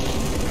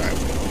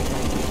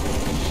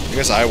 Alright. I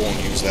guess I won't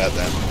use that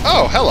then.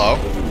 Oh, hello.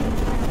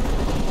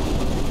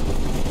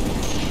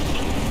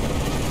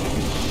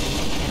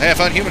 Hey, I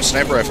found human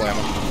sniper rifle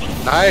ammo.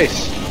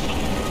 Nice.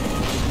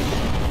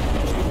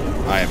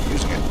 I am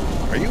using it.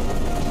 Are you?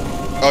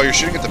 Oh, you're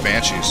shooting at the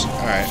Banshees.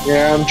 Alright.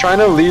 Yeah, I'm trying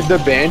to lead the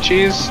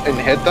Banshees and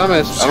hit them.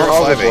 I don't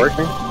know if it's 058.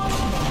 working.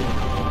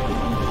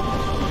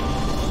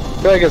 I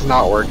feel like it's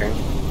not working.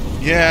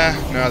 Yeah,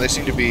 no, they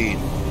seem to be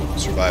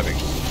surviving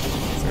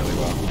fairly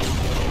well.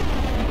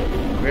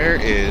 Where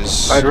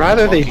is... I'd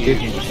rather they Monkey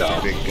didn't, with though.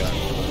 the big gun?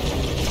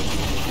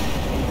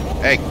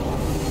 Hey,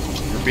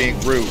 you're being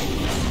rude.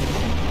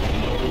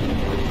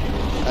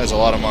 That is a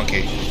lot of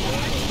monkey.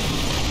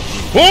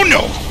 Oh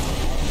no!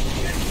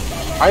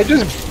 I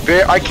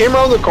came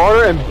around the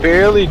corner and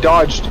barely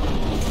dodged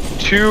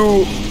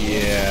two.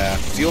 Yeah,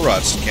 fuel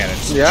rods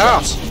cannons. Yeah.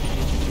 Shots.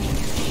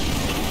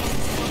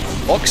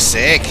 Fuck's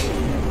sake.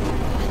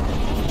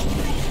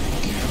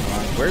 Come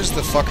on, where's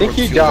the fucker I think with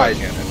he fuel rod died.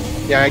 cannon?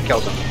 Yeah, I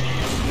killed him.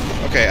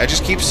 Okay, I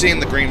just keep seeing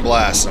the green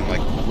blast. I'm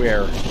like,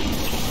 where?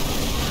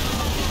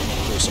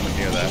 There's someone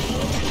near that.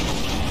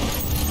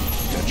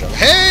 Good job.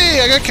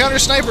 Hey, I got counter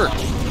sniper.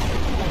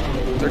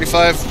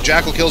 35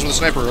 jackal kills with a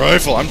sniper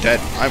rifle. I'm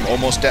dead. I'm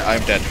almost dead. I'm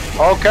dead.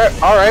 Okay,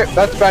 alright,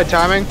 that's bad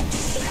timing.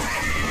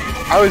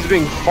 I was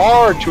being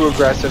far too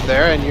aggressive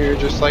there, and you're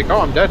just like, oh,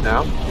 I'm dead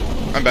now.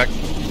 I'm back.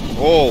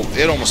 Oh,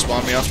 it almost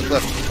spawned me off the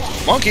cliff.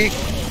 Monkey!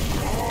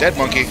 Dead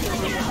monkey.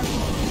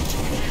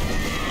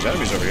 There's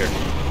enemies over here.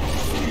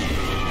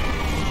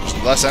 There's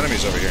less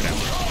enemies over here now.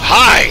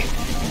 Hi!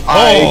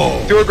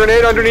 I threw a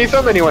grenade underneath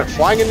him and he went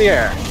flying in the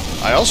air.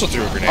 I also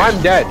threw a grenade. I'm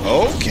dead.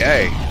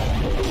 Okay.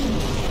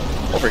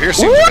 Over here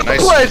seems like a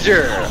nice...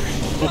 pleasure!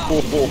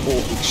 Oh,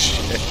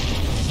 shit.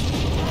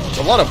 There's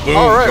a lot of boom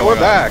Alright, going we're on.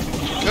 back.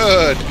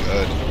 Good,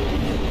 good.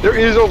 There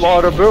is a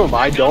lot of boom.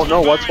 I don't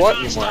know what's what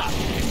anymore.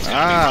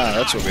 Ah,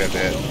 that's what we have to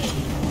hit.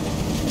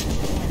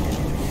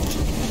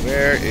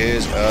 Where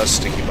is a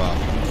sticky bomb?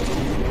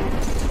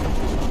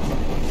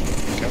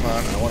 Come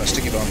on, I want a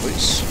sticky bomb,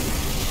 please.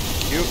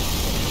 Thank you.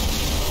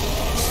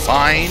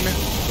 Fine.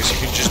 Because you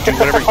can just do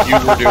whatever you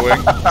were doing.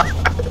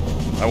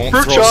 I won't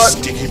Fruit throw shot. a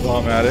sticky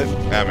bomb at it.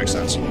 That makes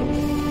sense.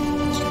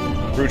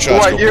 Fruit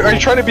shots What, go are boom. you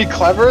trying to be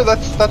clever?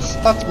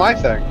 That's my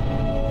thing.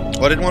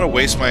 Well, I didn't want to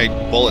waste my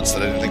bullets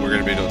that I didn't think we were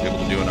going to be able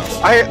to do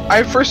enough.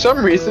 I for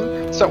some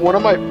reason, so one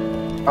of my...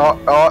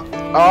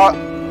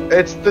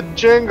 it's the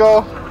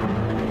jingle.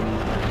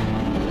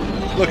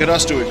 Look at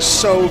us doing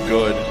so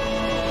good.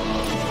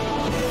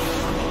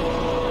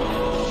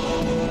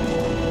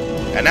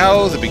 And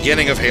now, the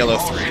beginning of Halo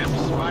 3.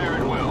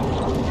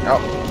 Oh.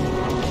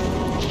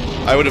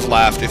 I would have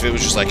laughed if it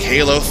was just like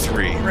Halo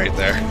 3 right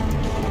there.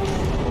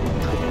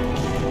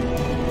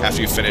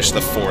 After you finish the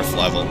 4th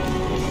level.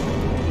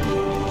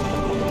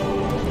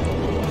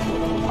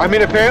 I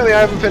mean, apparently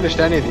I haven't finished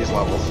any of these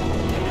levels.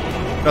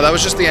 No, that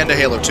was just the end of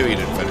Halo 2 you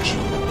didn't finish.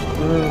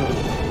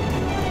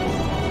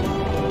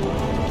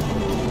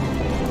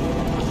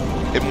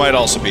 It might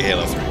also be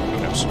Halo 3. Who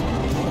knows?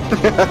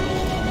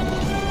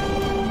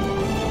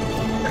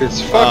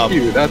 Because fuck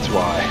you, that's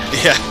why.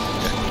 Yeah.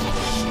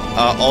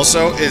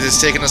 Also, it has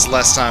taken us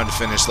less time to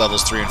finish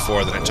levels 3 and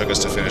 4 than it took us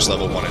to finish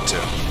level 1 and 2.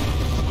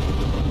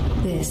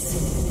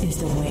 This is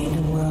the way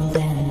the world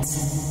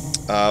ends.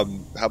 How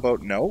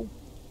about no?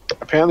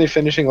 Apparently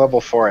finishing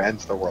level 4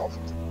 ends the world.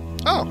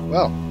 Oh,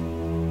 well.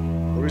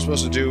 What are we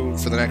supposed to do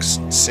for the next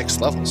 6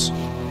 levels?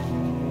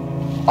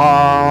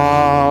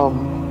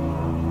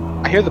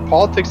 I hear the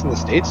politics in the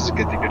States is a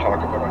good thing to talk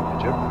about on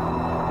YouTube.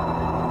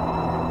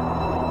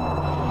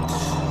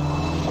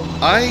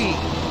 I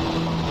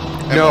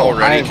am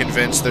already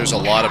convinced there's a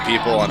lot of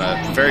people on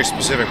a very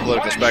specific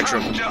political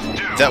spectrum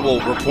that will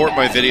report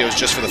my videos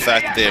just for the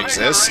fact that they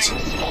exist.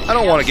 I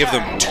don't want to give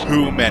them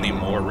too many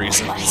more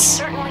reasons.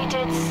 Certainly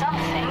did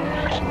something.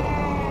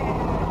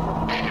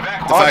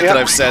 The fact that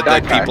I've said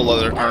that people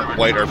that aren't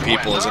white are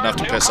people is enough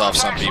to piss off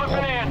some people.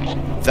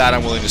 That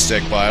I'm willing to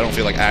stick by. I don't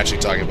feel like actually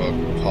talking about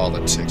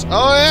politics.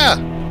 Oh, yeah!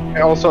 And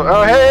also,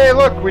 oh hey,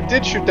 look, we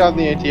did shoot down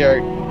the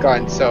ATR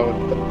gun, so...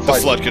 The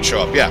flood could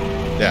show up, yeah.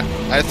 Yeah.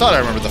 I thought I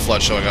remembered the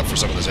flood showing up for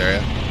some of this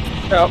area.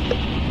 Yep.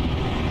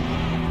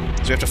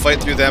 So we have to fight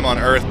through them on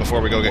Earth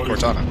before we go get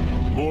Cortana.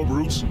 More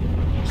brutes?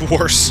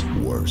 Worse.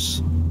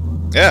 Worse.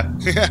 Yeah.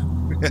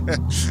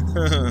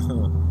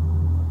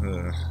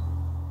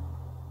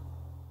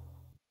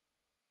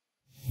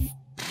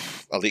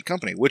 Elite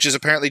Company, which is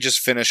apparently just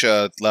finish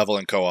a level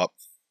in co-op.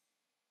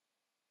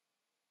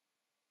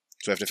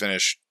 So we have to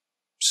finish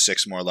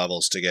 6 more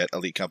levels to get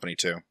Elite Company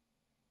 2.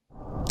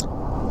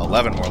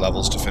 11 more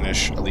levels to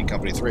finish Elite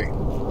Company 3.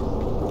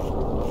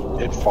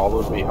 It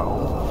followed me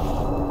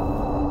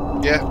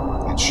home. Yeah,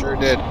 it sure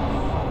did.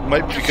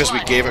 Might be because we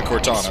gave it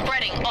Cortana.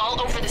 Spreading all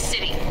over the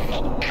city.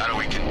 How do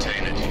we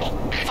contain it?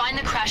 Find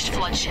the crashed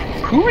flood ship.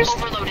 Who is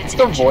Overload its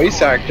the engine voice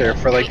core. actor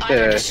for, like, We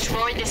either the...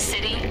 destroy this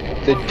city,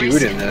 the or dude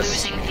risk in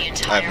this? losing the I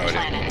entire have no idea.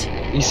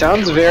 planet. He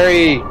sounds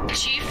very...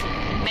 Chief,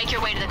 make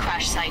your way to the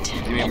crash site.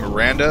 You mean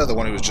Miranda, the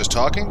one who was just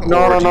talking?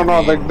 No, Or no, do no, you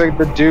no, mean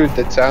the dude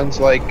that sounds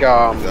like,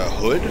 the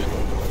Hood?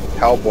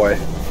 Hellboy.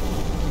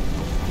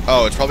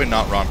 Oh, it's probably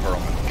not Ron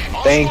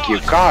Perlman. Thank you.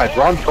 God,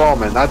 Ron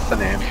Perlman, that's the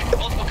name.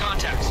 Multiple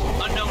contacts.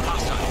 Unknown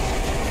hostile.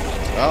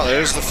 Oh,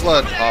 there's the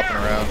flood hopping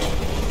around.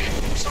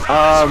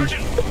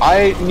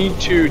 I need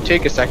to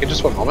take a second,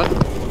 just 1 moment.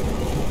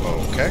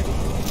 Okay.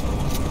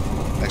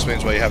 That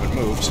explains why you haven't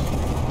moved.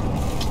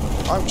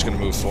 I'm just gonna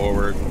move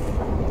forward.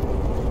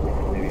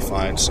 Maybe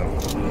find some...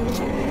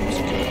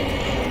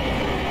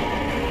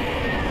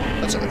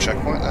 That's at the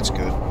checkpoint? That's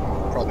good.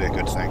 Probably a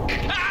good thing.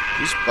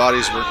 These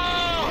bodies were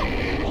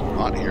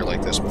not here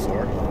like this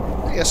before.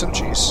 The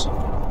SMGs. I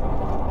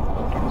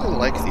don't really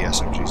like the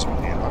SMGs, if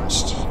I'm being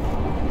honest.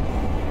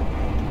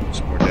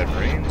 Some more dead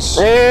Marines.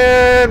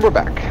 And we're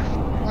back.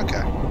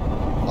 Okay.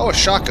 Oh, a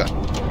shotgun.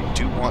 We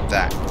do want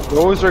that.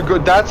 Those are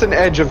good. That's an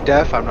edge of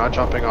death. I'm not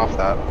jumping off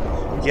that.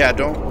 Yeah,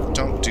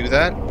 don't do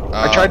that.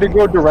 I tried to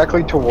go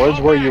directly towards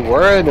where you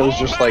were, and it was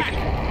just like,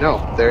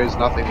 no, there is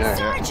nothing there.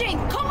 Searching!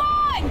 Come on!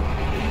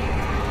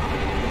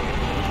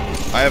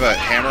 I have a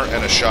hammer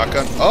and a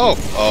shotgun. Oh!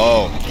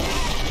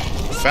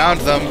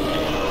 Found them.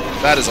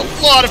 That is a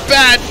lot of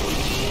bad!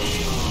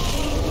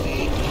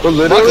 We're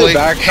literally Luckily,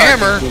 back.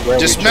 hammer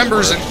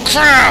dismembers in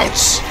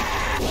crowds!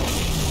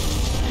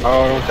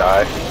 Oh, don't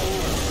die.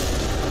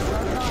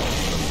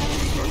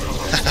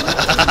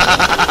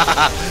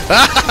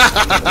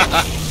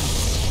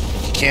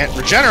 You can't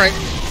regenerate.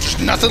 There's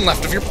nothing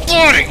left of your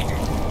body!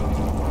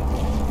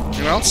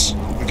 Anyone else?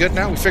 We good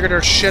now? We figured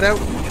our shit out?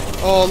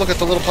 Oh, look at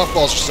the little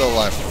puffballs are still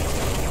alive.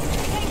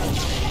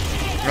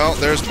 No,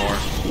 there's more.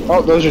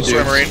 Oh, those are dudes.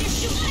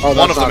 Swimmerine. Oh,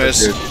 one of them a is.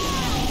 dude.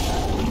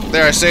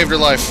 There, I saved her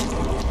life.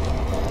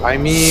 I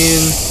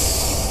mean...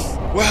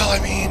 Well, I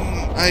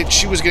mean,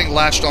 she was getting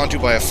latched onto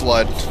by a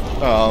flood.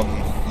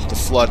 The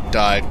flood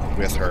died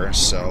with her,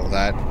 so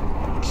that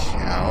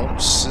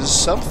counts as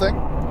something.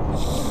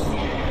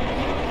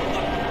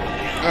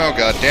 Oh,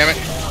 god damn it.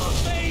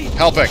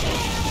 Helping.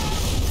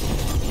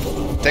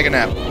 Take a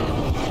nap.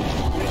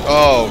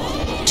 Oh,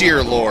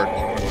 dear lord.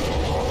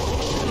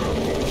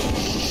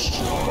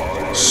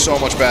 So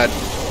much bad.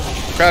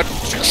 Crowd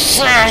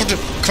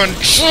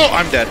control!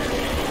 I'm dead.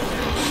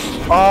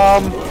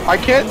 I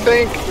can't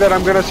think that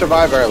I'm gonna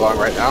survive very long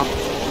right now.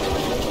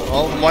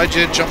 Well, why'd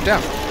you jump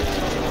down?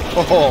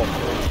 Oh,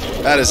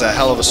 that is a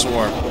hell of a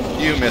swarm.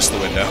 You missed the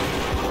window.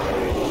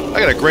 I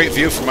got a great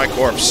view from my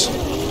corpse.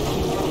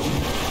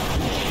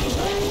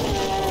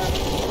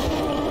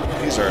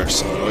 These are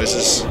some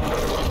noises.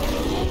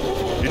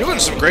 You're doing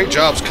some great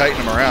jobs kiting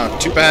them around.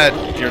 Too bad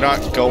you're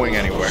not going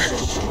anywhere.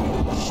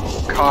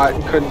 Caught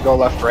and couldn't go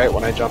left right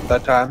when I jumped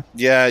that time.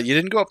 Yeah, you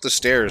didn't go up the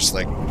stairs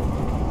like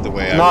the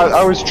way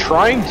I was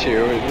trying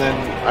to, and then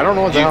I don't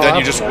know what the hell Then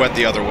you happened just there. went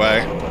the other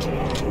way. I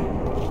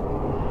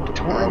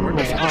don't remember We're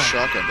definitely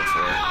shotgun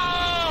before.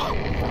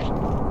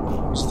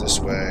 It's this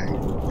way.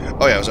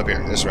 Oh yeah, it was up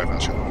here. This is right now.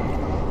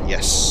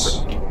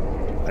 Yes.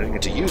 I didn't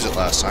get to use it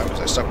last time because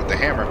I stuck with the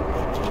hammer.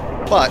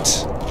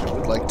 But I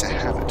would like to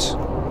have it.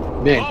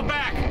 Man,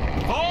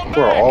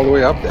 we're all the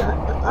way up there.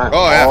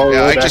 Oh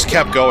yeah, I just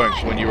kept going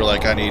when you were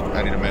like, I need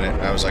a minute.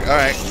 I was like, all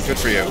right, good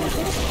for you.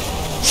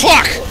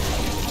 Fuck!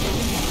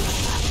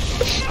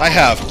 I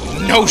have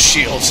no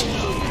shields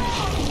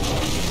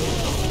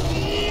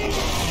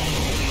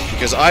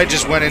because I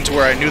just went into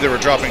where I knew they were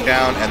dropping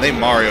down, and they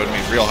Mario'd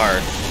me real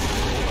hard.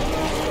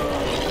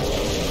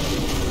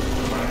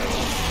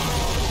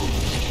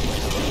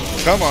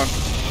 Come on.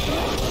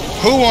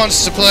 Who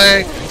wants to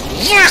play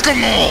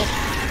whack-a-mole?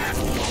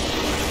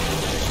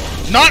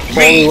 Not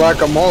me!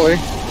 Whack-a-mole.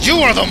 You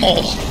are the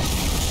mole!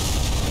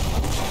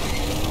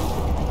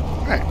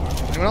 Alright.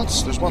 Anyone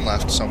else? There's one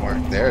left somewhere.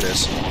 There it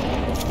is.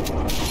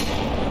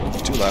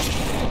 Two left.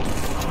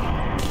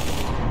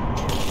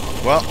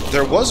 Well,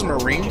 there was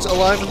Marines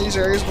alive in these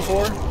areas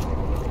before.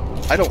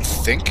 I don't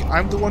think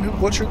I'm the one who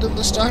butchered them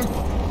this time.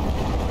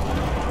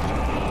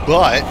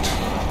 But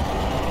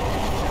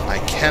I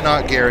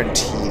cannot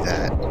guarantee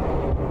that.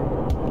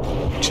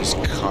 Which is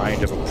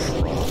kind of a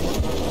problem.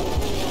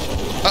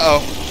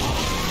 Uh-oh.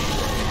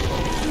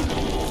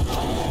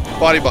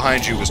 Body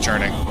behind you was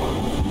turning.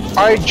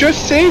 I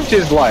just saved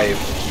his life.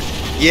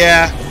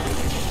 Yeah.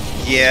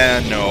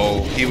 Yeah,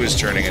 no. He was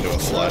turning into a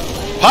flood.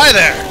 Hi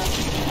there!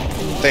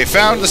 They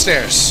found the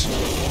stairs.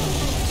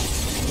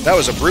 That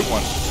was a brute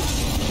one.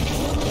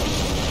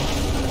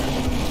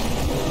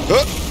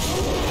 Huh.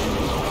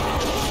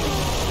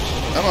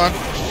 Come on.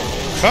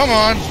 Come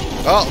on.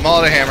 Oh, I'm all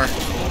out of hammer.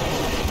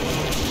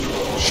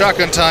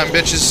 Shotgun time,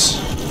 bitches.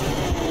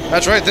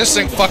 That's right, this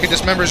thing fucking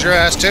dismembers your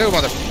ass too,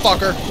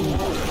 motherfucker.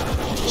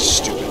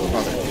 Stupid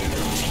mother.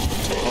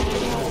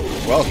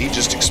 Well, he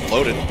just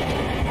exploded.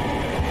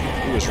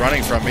 He was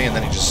running from me and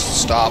then he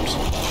just stopped.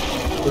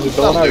 Was it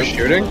the one I was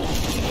shooting?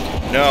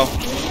 No.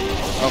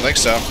 I don't think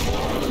so.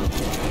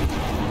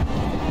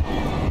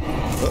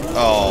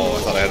 Oh,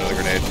 I thought I had another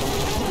grenade.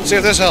 Let's see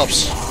if this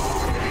helps.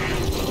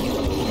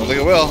 Don't think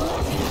it will.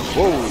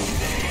 Whoa.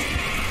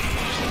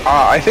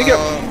 I think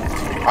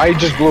I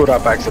just blew it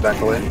up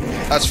accidentally.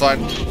 That's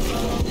fine.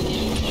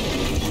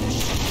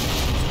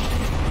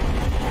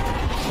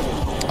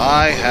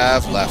 I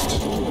have left.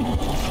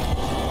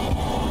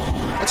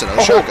 That's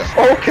another shotgun.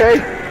 Okay.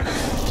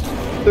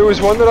 There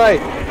was one that I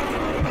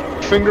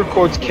finger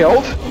quotes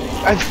killed,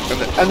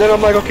 and then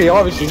I'm like, okay,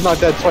 obviously he's not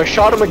dead, so I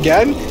shot him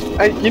again.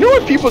 And you know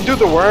what people do to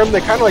the worm?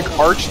 They kind of like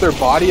arch their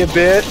body a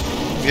bit.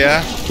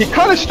 Yeah. He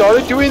kind of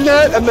started doing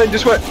that, and then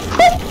just went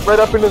right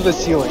up into the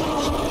ceiling.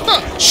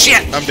 Huh,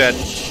 shit! I'm dead.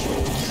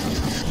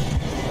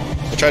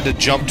 I tried to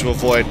jump to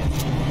avoid.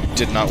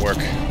 Did not work.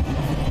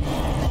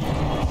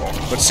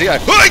 But see, I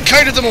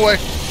kited them away!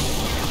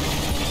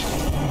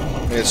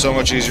 Made it so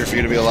much easier for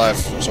you to be alive,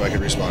 so I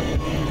could respawn.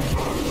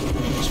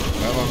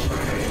 Come on.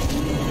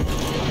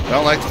 I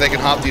don't like that they can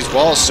hop these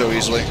walls so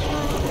easily.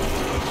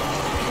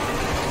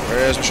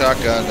 There is my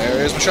shotgun,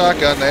 there is my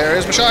shotgun, there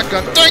is my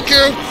shotgun. Thank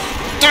you!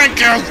 Thank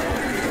you!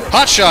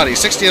 Hot shotty,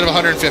 60 out of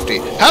 150.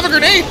 Have a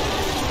grenade!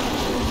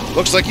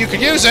 Looks like you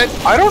could use it!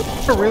 I don't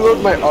have to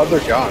reload my other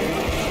gun.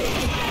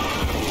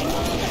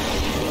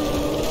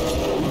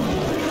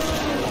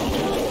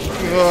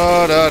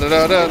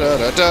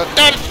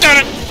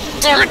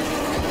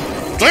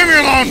 Leave me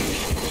alone!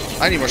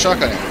 I need more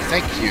shotgun ammo.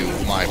 Thank you,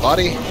 my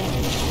body.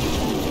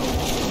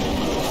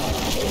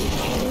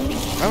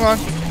 Come on.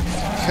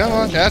 Come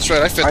on. That's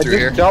right, I fit through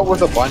here. I just dealt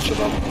with a bunch of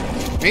them.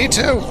 Me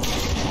too.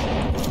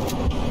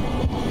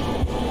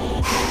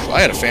 I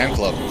had a fan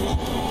club.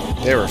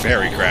 They were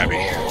very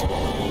crabby.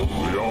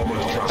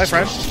 Hi,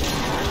 friend.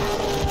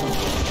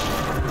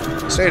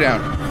 Stay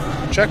down.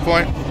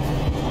 Checkpoint.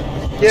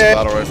 Yeah.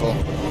 Battle rifle.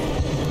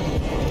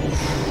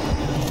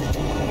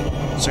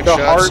 6 The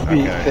shots?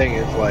 heartbeat Okay. thing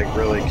is like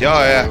really.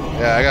 Yeah,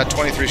 yeah. I got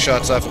 23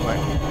 shots left of my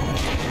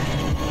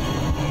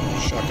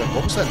shotgun.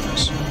 What was that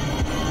noise?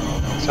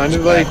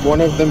 Sounded like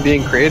one of them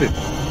being created.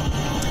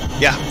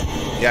 Yeah.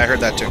 Yeah, I heard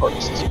that too. Oh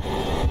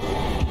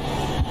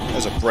That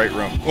was a bright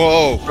room.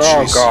 Whoa,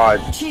 jeez.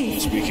 god.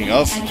 Chief, Speaking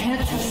of, I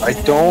can't trust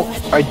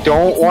I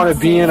don't want to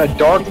be in a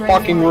dark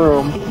fucking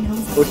room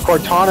with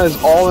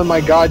Cortanas all in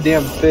my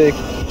goddamn thick.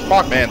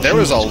 Fuck. man, there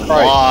was a Jesus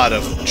Christ. lot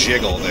of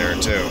jiggle there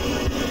too.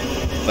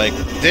 Like,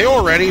 they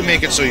already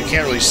make it so you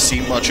can't really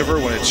see much of her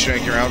when it's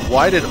shanking around.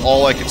 Why did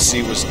all I could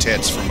see was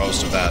tits for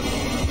most of that?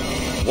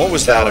 What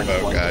was that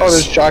about, guys? Oh,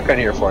 there's a shotgun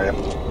here for you.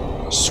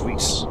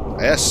 Sweet.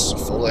 Yes,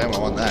 full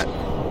ammo on that.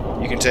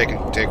 You can take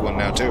one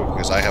now too,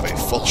 because I have a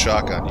full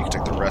shotgun. You can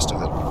take the rest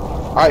of it.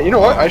 You know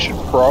what? I should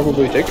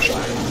probably take a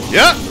shot.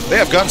 Yeah, they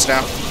have guns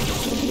now.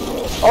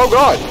 Oh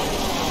god!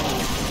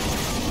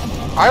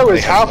 I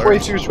was They have halfway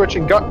learned. through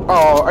switching gun.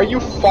 Oh, are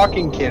you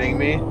fucking kidding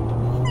me?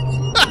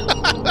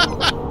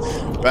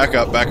 Back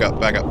up, back up,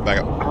 back up, back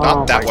up.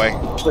 Not that way.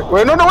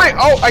 Wait, no, wait!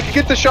 Oh, I could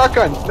get the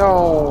shotgun!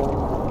 No!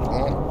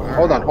 Oh,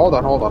 Hold on. I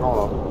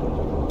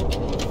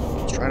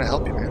was trying to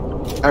help you, man.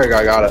 There we go,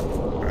 I got it.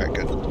 Alright,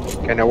 good.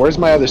 Okay, now where's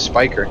my other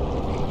spiker?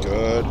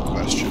 Good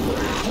question.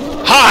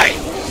 Hi!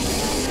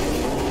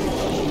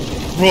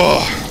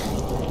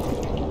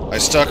 Whoa. I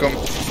stuck him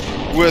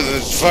with a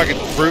fucking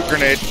fruit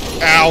grenade.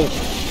 Ow!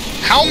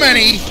 How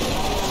many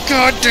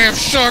goddamn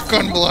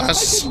shotgun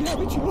blasts? We have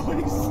a choice.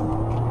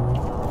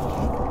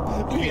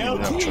 You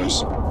didn't have a choice.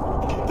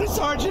 The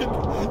sergeant,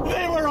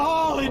 they were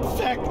all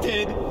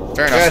infected.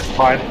 Fair Yeah, enough. it's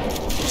fine.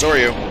 So are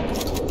you.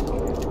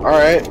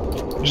 Alright.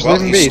 Just Well,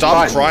 leave he me.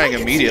 stopped Fine. crying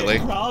immediately.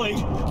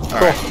 Crawling.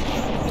 Alright.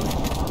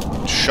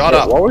 Shut Wait,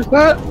 up. what was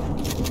that?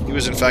 He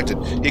was infected.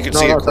 He could No,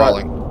 see it not that.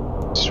 crawling.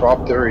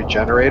 Swap the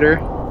regenerator.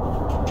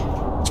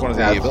 It's one of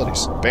the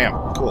abilities. Bam.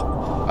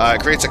 Cool.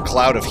 It creates a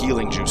cloud of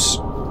healing juice,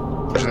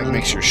 which I think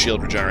makes your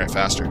shield regenerate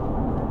faster.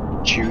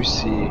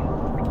 Juicy.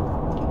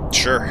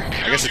 Sure.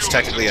 I guess it's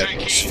technically a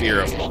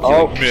sphere of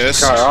Oh,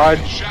 mist. God.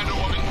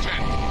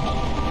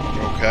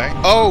 Okay.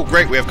 Oh,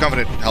 great. We have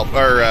Covenant help,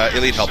 or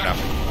Elite help now.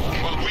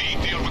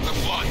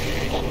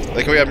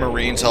 Like we had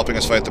Marines helping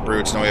us fight the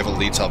Brutes, now we have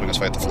Elites helping us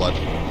fight the Flood.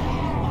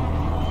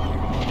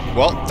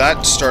 Well,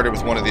 that started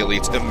with one of the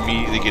Elites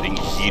immediately getting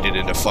heated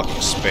into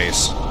fucking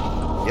space.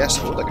 Yes,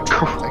 I would like a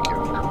drink. Thank you.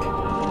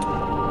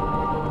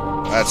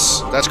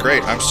 That's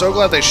great. I'm so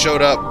glad they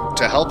showed up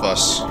to help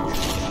us.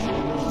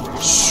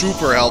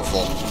 Super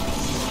helpful.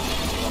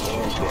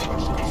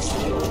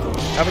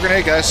 Have a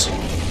grenade, guys.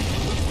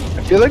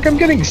 I feel like I'm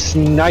getting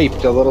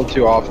sniped a little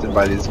too often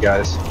by these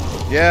guys.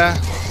 Yeah.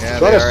 Is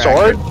that a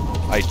sword?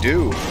 I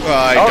do.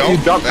 I Oh, don't.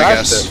 you jumped I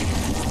past guess. it.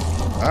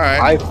 All right.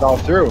 I fell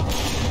through.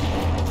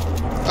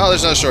 Oh,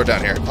 there's another sword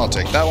down here. I'll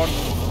take that one.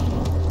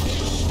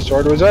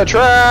 Sword was a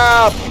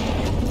trap!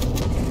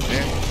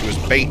 Yeah, it was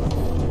bait.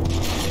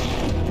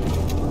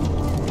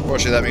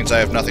 Unfortunately, that means I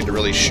have nothing to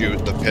really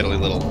shoot the piddly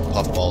little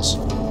puffballs.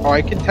 Oh,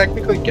 I can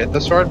technically get the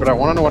sword, but I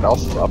want to know what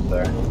else is up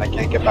there. I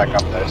can't get back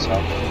up there, so...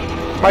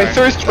 My Alright,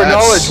 thirst for that's-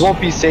 knowledge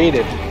won't be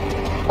sated.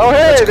 Oh,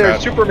 hey, That's there's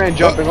crap. Superman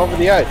jumping over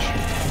the edge.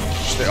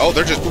 Oh,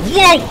 they're just...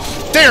 Whoa!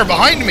 They're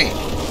behind me!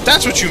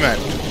 That's what you meant.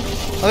 I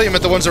thought you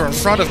meant the ones that were in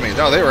front of me.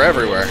 No, they were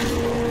everywhere.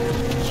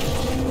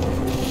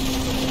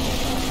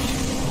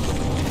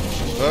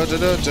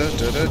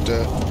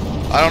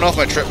 I don't know if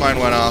my trip mine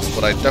went off,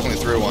 but I definitely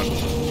threw one.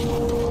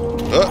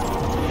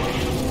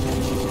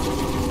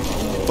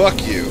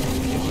 Fuck you.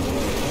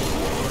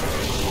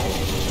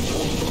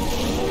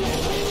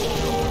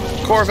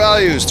 Core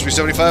values,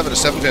 375 and a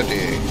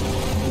 750.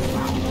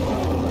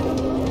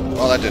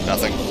 Well, that did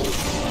nothing.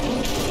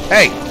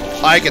 Hey,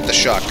 I get the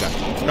shotgun.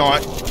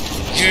 Not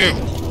you. You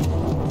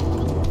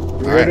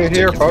Alright, heard it I'll here, take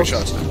your 3 folks.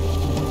 shots now.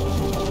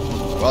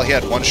 Well, he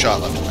had 1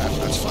 shot left in that.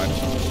 That's fine.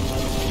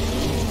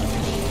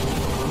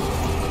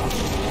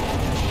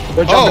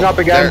 They're jumping up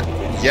again.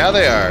 Yeah,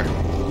 they are.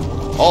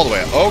 All the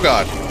way up. Oh,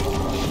 God.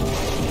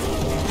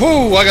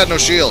 Whoo, I got no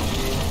shield.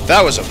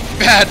 That was a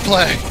bad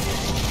play.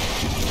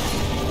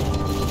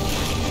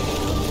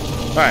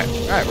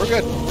 Alright, we're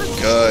good. We're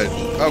good.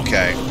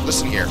 Okay,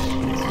 listen here.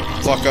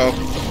 Fucko.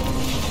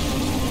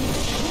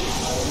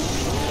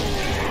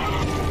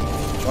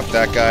 Fuck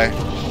that guy.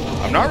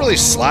 I'm not really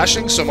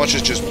slashing so much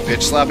as just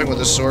bitch slapping with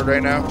this sword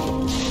right now. I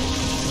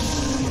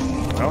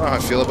don't know how I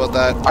feel about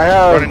that. I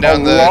have Running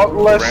down a the lot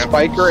less ramp.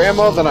 spiker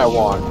ammo than I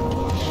want.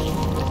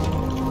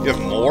 You have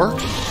more?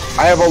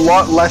 I have a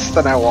lot less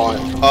than I want.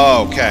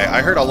 Oh, okay.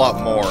 I heard a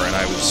lot more, and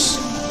I was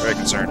very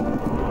concerned.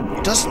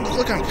 It doesn't look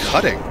like I'm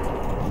cutting.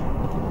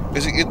 I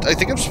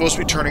think I'm supposed to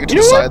be turning it to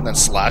You the know what? side and then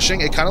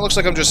slashing. It kind of looks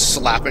like I'm just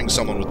slapping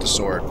someone with the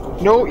sword.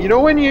 No, you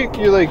know when you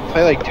like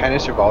play like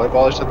tennis or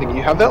volleyball or something,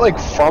 you have that like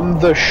from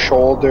the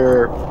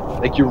shoulder,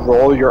 like you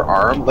roll your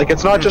arm. Like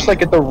it's not just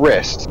like at the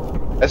wrist.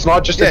 It's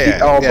not just a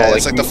deep elbow. Yeah, like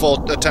it's like the full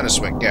tennis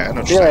swing. Yeah, I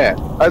know what you're Yeah,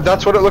 saying. yeah.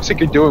 That's what it looks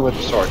like you're doing with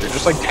the sword. You're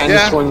just like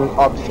tennis swinging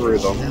up through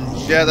them.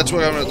 Yeah, that's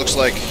what it looks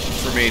like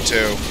for me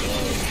too.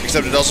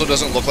 Except it also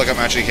doesn't look like I'm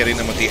actually hitting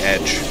them with the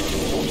edge.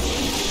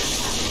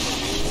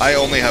 I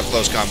only have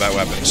close combat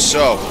weapons,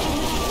 so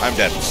I'm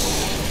dead.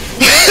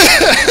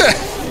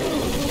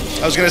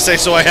 I was gonna say,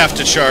 so I have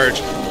to charge.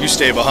 You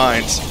stay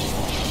behind.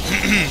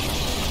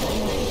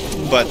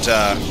 But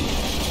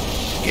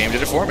game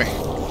did it for me.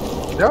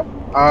 Yep.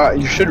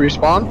 You should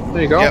respawn.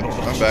 There you go. Yep,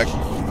 I'm back.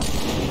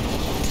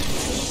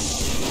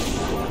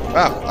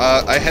 Wow,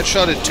 I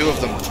headshotted 2 of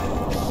them,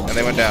 and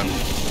they went down.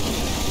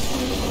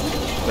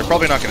 They're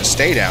probably not going to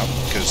stay down,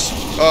 because...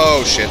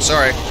 Oh, shit,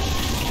 sorry.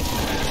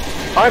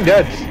 I'm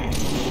dead.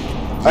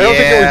 I don't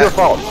think it was your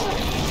fault.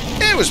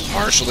 It was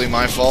partially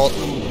my fault.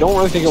 Don't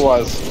really think it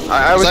was.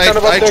 I was kind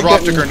of up there I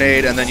dropped getting... a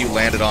grenade, and then you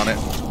landed on it.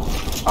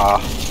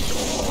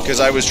 Because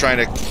I was trying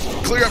to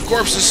clear up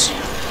corpses.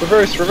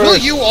 Reverse. Will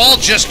you all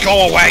just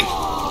go away?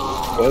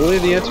 Really,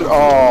 the answer...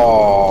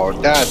 Oh,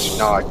 that's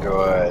not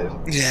good.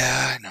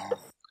 Yeah, I know.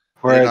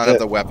 Where I did is not it? have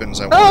the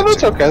weapons I wanted Oh,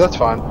 that's to. okay. That's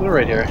fine. They're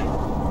right here.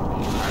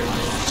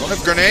 Don't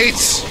have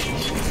grenades.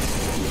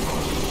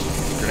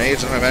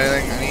 Grenades, don't have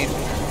anything. I need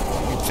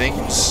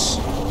things.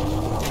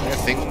 Can I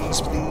have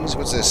things, please?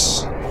 What's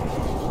this?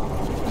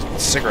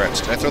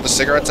 Cigarettes. Can I throw the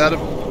cigarettes at him?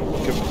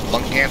 Give him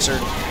lung cancer.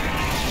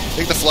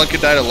 Think the Flood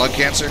could die to lung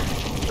cancer?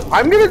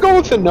 I'm gonna go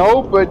with a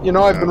no, but you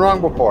know I've been wrong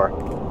before.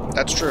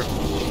 That's true.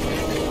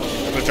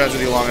 I've been friends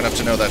with you long enough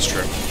to know that's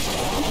true.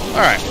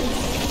 Alright.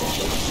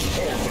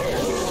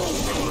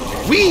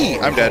 Whee!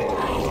 I'm dead.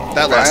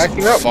 That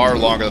lasted far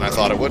longer than I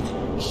thought it would.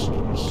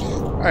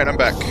 Alright, I'm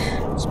back.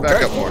 Let's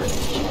back up more.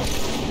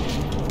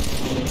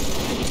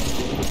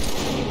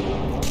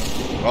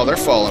 Well, they're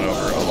falling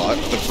over a lot.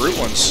 The brute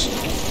ones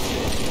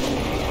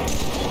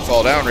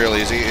fall down real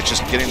easy. It's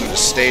just getting them to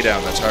stay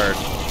down that's hard.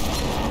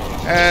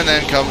 And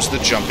then comes the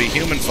jumpy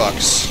human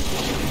fucks.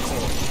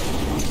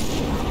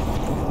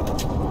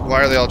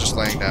 Why are they all just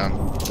laying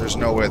down? There's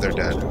no way they're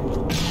dead.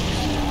 Well,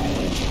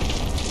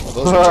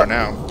 those ones are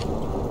now.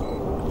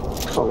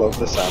 I love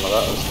the sound of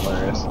that. That was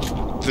hilarious.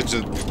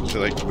 The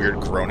like weird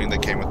groaning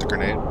that came with the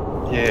grenade.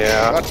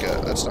 Yeah.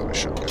 Shotgun. That's not a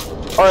shotgun.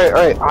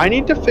 Alright. I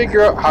need to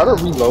figure out how to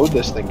reload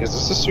this thing, because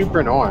this is super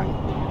annoying.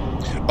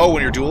 Oh,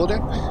 when you're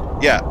dual-loading?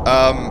 Yeah,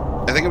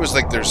 I think it was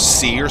like there's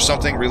C or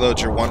something,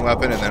 reloads your one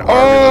weapon, and then R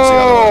reloads the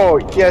other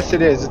one. Oh, yes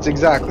it is. It's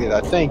exactly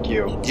that. Thank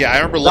you. Yeah, I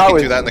remember looking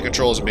through that in the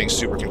controls and being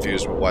super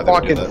confused with why they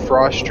would do that. Fucking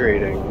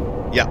frustrating.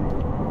 Yeah.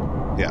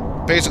 Yeah.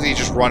 Basically, you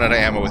just run out of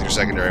ammo with your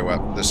secondary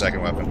weapon, the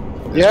second weapon.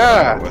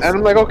 Yeah, and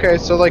I'm like, okay,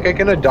 so like I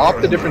can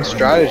adopt a different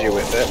strategy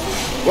with it.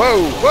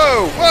 Whoa,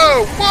 whoa,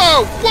 whoa,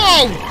 whoa,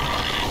 whoa!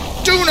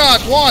 Do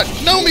not want,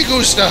 no me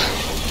gusta!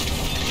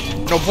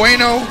 No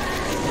bueno.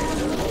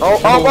 Oh,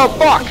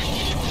 fuck!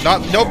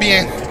 Not, no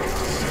bien.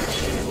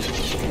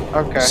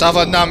 Okay. Ça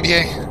va non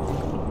bien.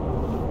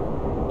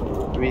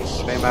 Sweet,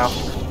 same out.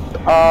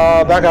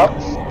 Back up.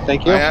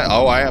 Thank you.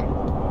 I am.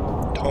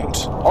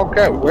 Don't.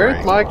 Okay,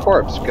 where's my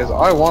corpse? Because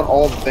I want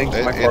all the things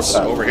my corpse It's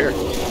has. over here.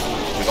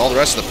 With all the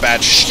rest of the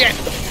bad shit.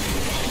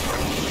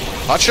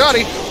 Hot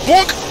shotty.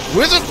 Bonk!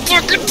 With a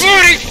fucking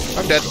party!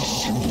 I'm dead.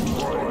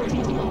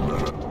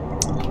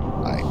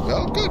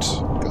 Well, good.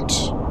 Good.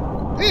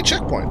 Hey,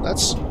 checkpoint.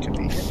 That's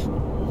convenient.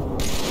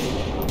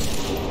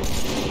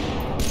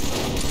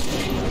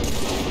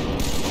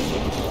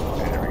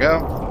 Okay, there we go.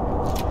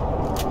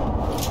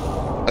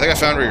 I think I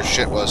found where your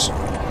shit was. I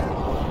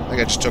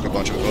think I just took a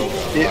bunch of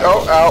it.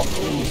 Ow.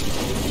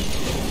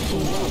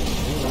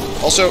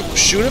 Also,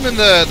 shoot him in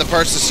the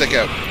parts that stick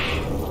out.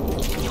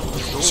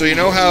 So you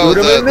know how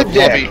Shoot him in the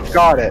puppy... dick.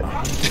 Got it.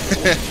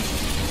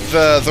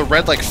 the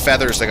red, like,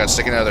 feathers that got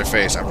sticking out of their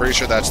face, I'm pretty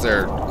sure that's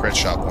their crit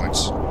shot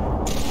points.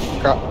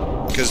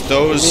 Because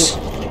those...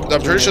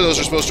 I'm pretty sure those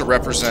are supposed to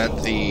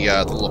represent the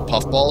little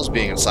puffballs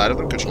being inside of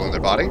them, controlling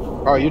their body.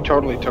 Oh, you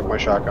totally took my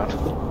shotgun.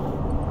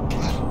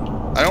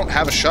 I don't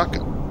have a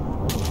shotgun.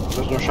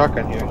 There's no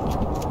shotgun here.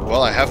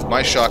 Well, I have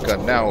my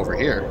shotgun now over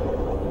here.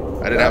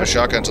 I didn't have a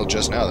shotgun until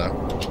just now, though.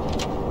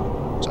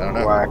 So I don't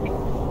know. Whack.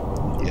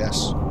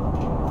 Yes.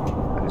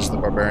 That is the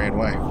barbarian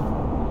way.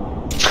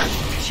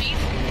 Chief,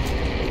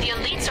 the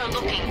elites are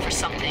looking for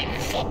something.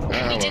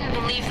 We didn't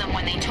believe them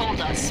when they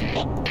told us.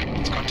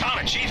 It's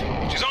Cortana, Chief.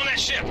 She's on that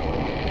ship.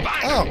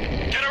 Find Oh. her.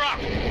 Get her up.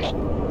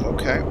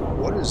 Okay.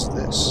 What is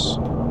this?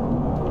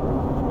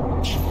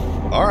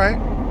 Alright.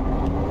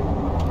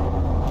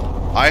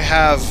 I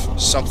have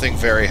something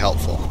very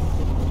helpful.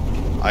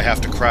 I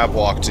have to crab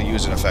walk to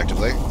use it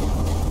effectively.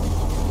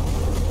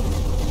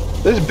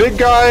 This big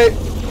guy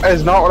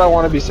is not what I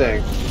want to be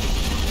saying.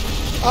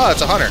 Ah,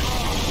 it's a hunter.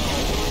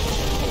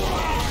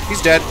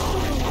 He's dead.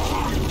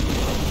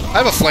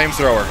 I have a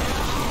flamethrower.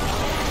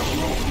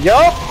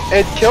 Yup,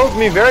 it killed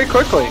me very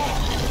quickly.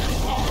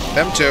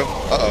 Them too.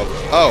 Uh-oh.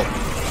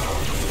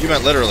 Oh. You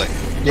meant literally.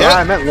 Yeah, Huh?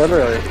 I meant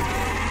literally.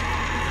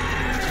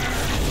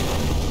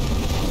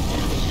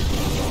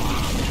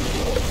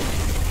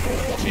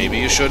 Maybe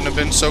you shouldn't have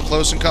been so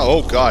close and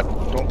oh god,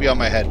 don't be on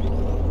my head.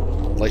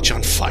 Light you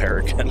on fire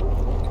again.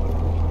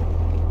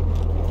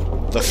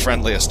 The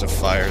friendliest of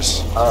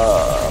fires.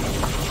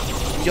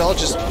 Y'all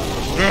just...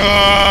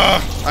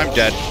 I'm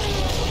dead.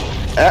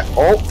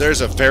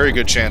 There's a very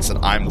good chance that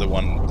I'm the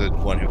one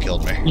who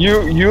killed me.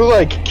 You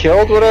like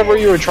killed whatever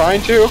you were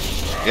trying to?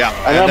 Yeah,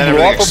 and then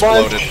everything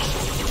exploded.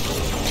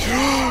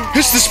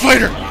 It's the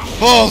spider!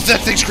 Oh, that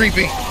thing's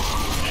creepy.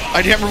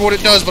 I can't remember what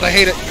it does, but I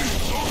hate it.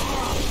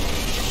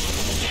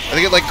 I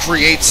think it like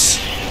creates...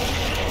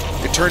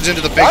 It turns into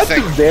the big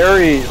thing. That's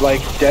very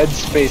like Dead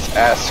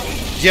Space-esque.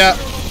 Yeah,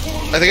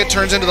 I think it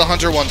turns into the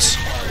hunter ones.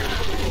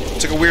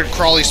 It's like a weird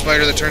crawly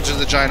spider that turns into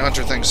the giant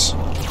hunter things.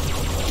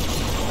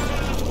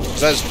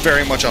 That is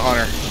very much a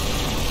hunter.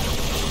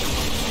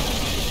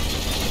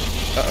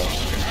 Uh-oh.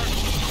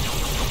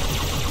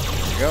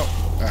 There we go.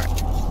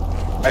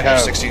 Alright. I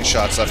have 16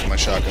 shots left in my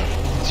shotgun.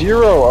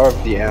 0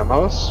 of the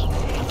ammos.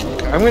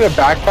 Okay. I'm gonna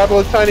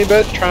backpedal a tiny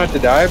bit, try not to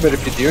die, but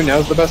if you do,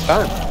 now's the best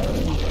time.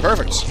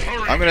 Perfect.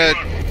 I'm gonna...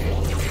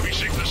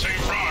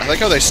 I like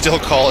how they still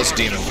call us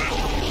Demon.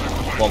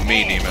 Well,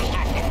 me, Demon.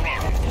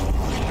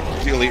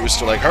 The Elite was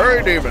still like,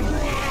 hurry, Demon!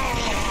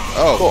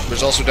 Oh, cool.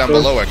 There's also down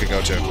below I could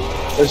go to.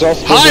 There's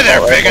also Hi there,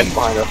 Biggin!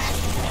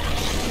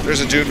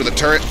 There's a dude with a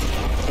turret.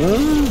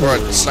 Or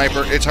a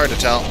sniper. It's hard to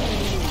tell.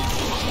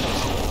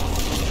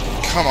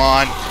 Come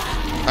on.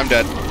 I'm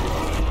dead.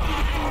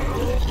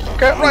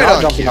 Okay, right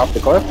on. Jumping off the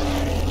cliff.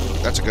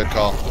 That's a good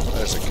call.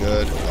 That is a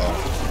good call.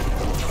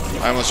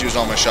 I almost used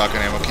all my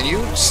shotgun ammo. Can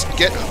you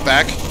get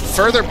back?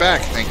 Further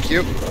back, thank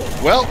you.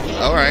 Well,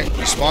 alright.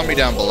 You spawned me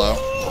down below.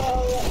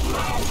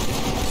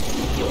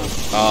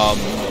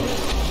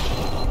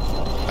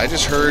 I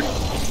just heard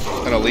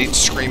an Elite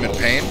scream in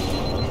pain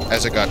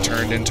as it got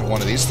turned into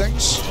one of these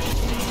things.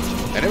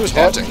 And it was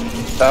haunting.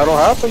 That'll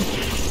happen.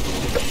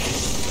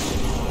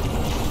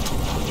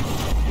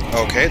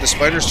 Okay, the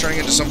spider's turning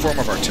into some form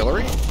of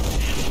artillery?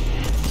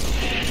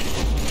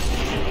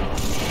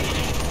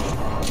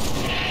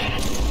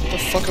 What the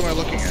fuck am I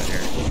looking at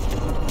here?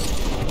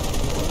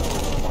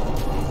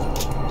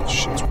 This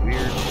shit's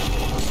weird.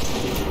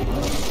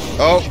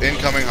 Oh,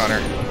 incoming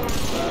hunter.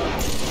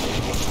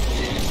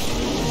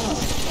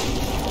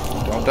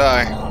 Don't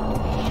die.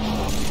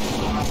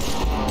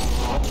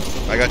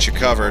 I got you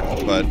covered,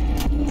 but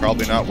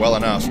probably not well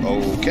enough.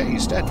 Okay,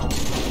 he's dead.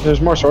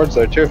 There's more swords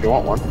there too if you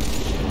want one.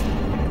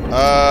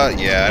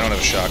 Yeah, I don't have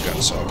a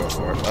shotgun, so I'll go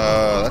for it.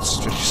 That's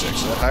 56.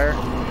 Is that higher?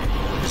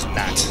 It's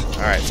not.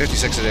 Alright,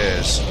 56 it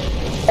is.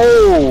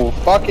 Oh,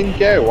 fucking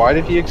gay. Why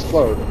did he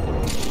explode?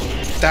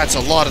 That's a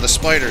lot of the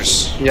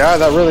spiders. Yeah,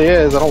 that really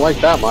is. I don't like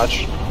that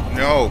much.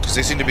 No, because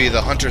they seem to be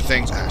the hunter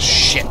things. Ah,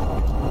 shit.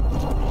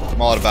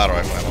 I'm all out of battle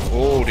rifle ammo.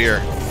 Oh,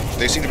 dear.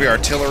 They seem to be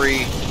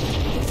artillery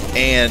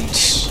and...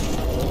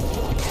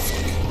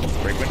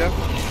 Break window?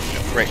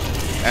 No, break.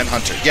 And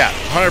hunter. Yeah,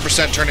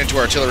 100% turn into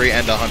artillery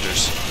and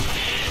hunters.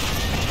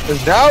 Is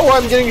that why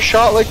I'm getting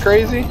shot like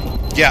crazy?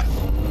 Yeah,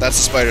 that's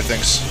the spider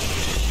things.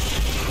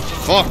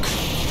 Fuck.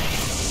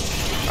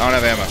 I don't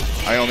have ammo.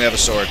 I only have a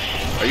sword.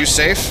 Are you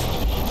safe?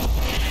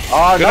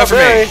 Good enough for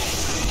me.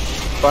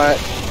 But...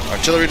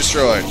 Artillery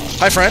destroyed.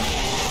 Hi, friend.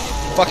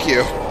 Fuck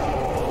you.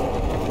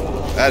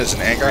 That is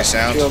an angry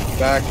sound.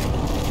 Back.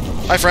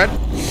 Hi, friend.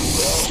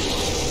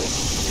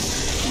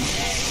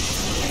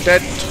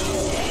 Dead.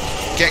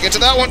 Can't get to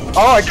that one.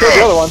 Oh, I killed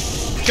the other one.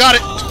 Got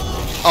it.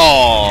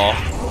 Oh.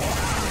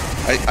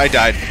 I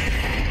died.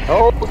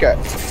 Oh, okay.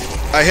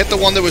 I hit the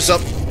one that was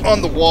up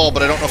on the wall,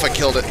 but I don't know if I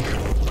killed it.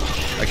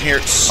 I can hear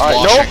it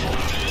sloshing.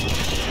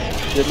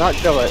 Nope. Did not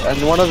kill it.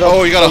 And one of the...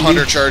 Oh, you got a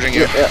hunter charging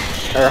you. Yeah,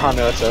 or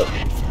hunter, that's it.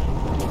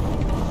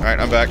 Alright,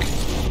 I'm back.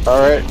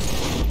 Alright.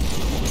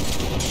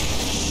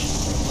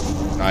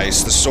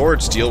 Nice. The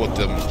swords deal with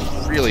them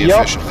really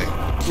efficiently.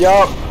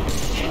 Yup.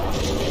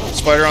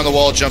 Spider on the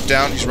wall, jump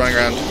down. He's running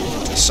around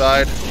to the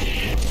side.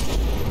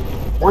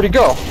 Where'd he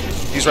go?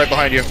 He's right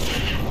behind you.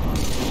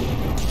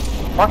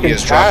 Fucking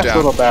fast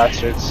little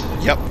bastards.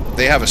 Yep.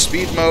 They have a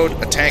speed mode,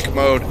 a tank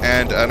mode,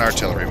 and an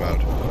artillery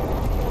mode.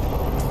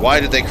 Why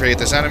did they create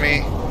this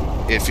enemy?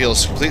 It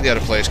feels completely out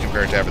of place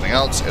compared to everything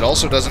else. It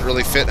also doesn't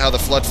really fit how the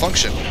Flood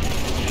function.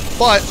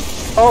 But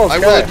I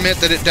will admit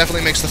that it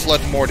definitely makes the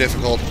Flood more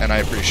difficult, and I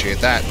appreciate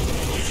that.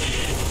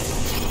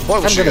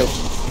 What was I'm gonna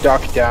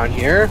duck down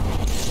here.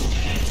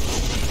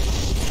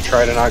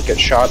 Try to not get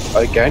shot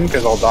again,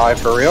 because I'll die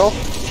for real.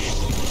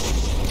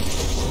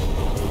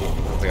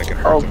 I think I can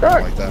hurt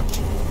them like that.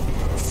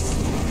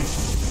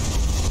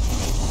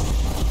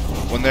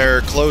 When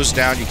they're closed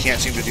down, you can't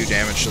seem to do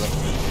damage to them.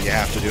 You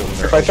have to do it when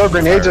they're If I throw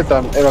grenades at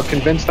them, it'll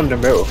convince them to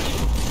move.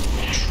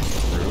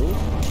 True.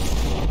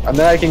 And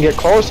then I can get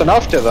close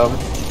enough to them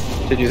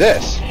to do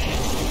this.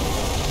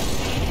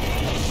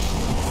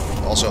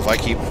 Also, if I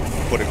keep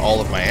putting all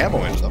of my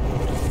ammo into them,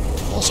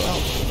 also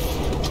help.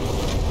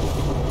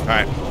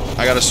 Alright,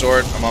 I got a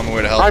sword. I'm on my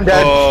way to help. I'm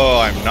dead. Oh,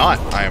 I'm not.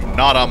 I am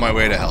not on my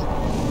way to help.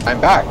 I'm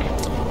back.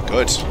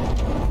 Good.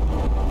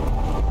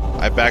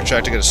 I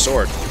backtracked to get a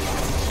sword.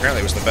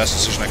 Apparently it was the best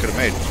decision I could have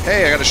made.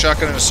 Hey, I got a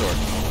shotgun and a sword.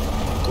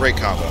 Great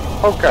combo.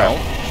 Okay.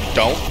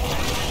 Don't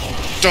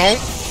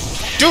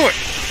do it!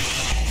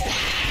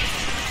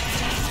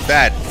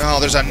 Bad. Oh,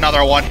 there's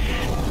another one.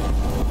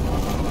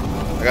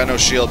 I got no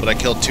shield, but I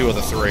killed 2 of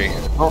the 3. I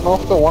don't know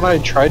if the one I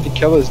tried to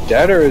kill is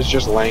dead or is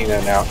just laying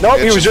there now.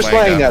 Nope, he was just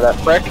laying there, that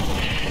prick.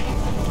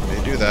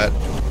 They do that.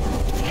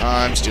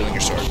 I'm stealing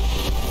your sword.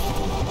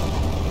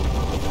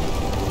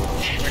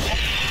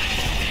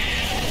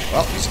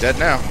 Well, he's dead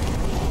now.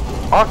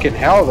 Fucking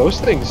hell, those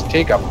things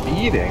take a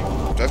beating.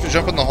 Do I have to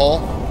jump in the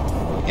hole?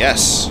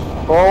 Yes.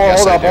 Oh,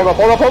 Yes,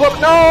 hold up.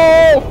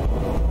 No!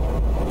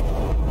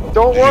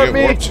 Don't warp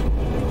me. Warped?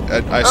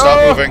 I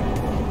stopped moving.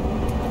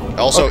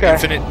 Also, Okay.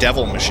 Infinite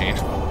Devil Machine.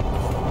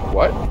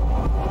 What?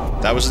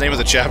 That was the name of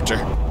the chapter.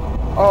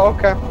 Oh,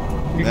 okay.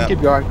 You can Yep.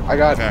 keep going. I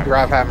got Okay.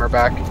 Grav Hammer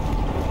back.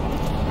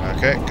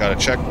 Okay, got a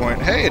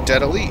checkpoint. Hey, a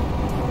dead elite.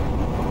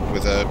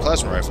 With a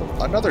plasma rifle.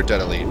 Another dead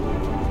elite.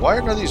 Why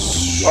are none of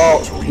these...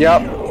 Oh,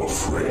 yep.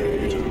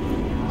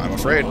 I'm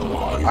afraid.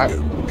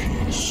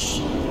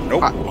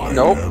 Nope.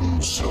 Nope.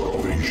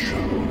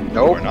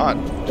 Nope. Or not.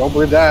 Don't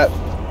believe that.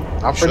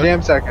 Not for a Should.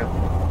 damn second.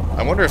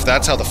 I wonder if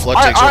that's how the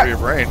flood takes over your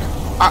brain.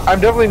 I'm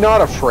definitely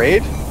not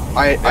afraid.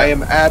 I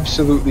am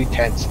absolutely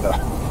tense, though.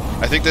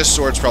 I think this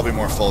sword's probably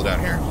more full down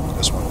here.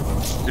 This one.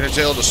 You're gonna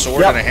tail a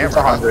sword and a hammer. It's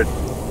 100.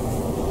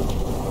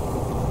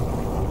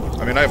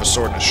 I mean, I have a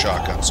sword and a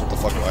shotgun, so what the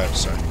fuck do I have to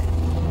say?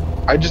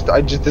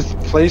 This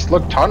place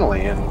looked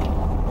tunnely, and...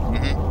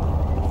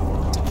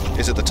 Mm-hmm.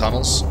 Is it the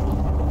tunnels?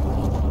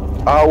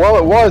 Well,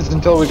 it was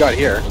until we got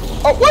here.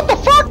 Oh, what the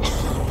fuck?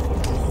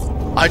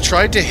 I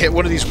tried to hit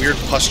one of these weird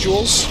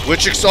pustules,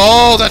 which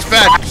oh, that's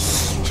bad!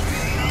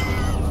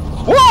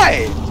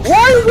 Why?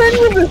 Why is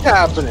any of this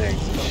happening?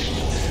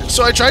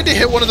 So I tried to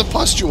hit one of the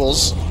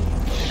pustules,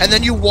 and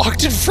then you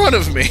walked in front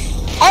of me.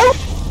 I was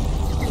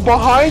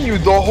behind you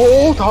the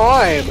whole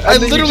time. And I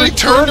then literally you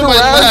just turned to my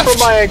around left. from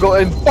my angle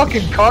and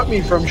fucking cut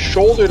me from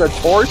shoulder to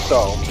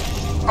torso.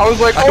 I was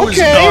like, I was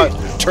okay,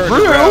 not turned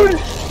rude. around.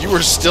 You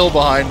were still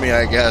behind me,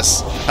 I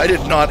guess. I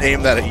did not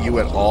aim that at you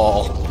at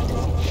all.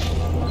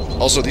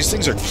 Also, these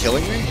things are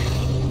killing me?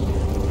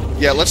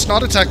 Yeah, let's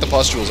not attack the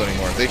pustules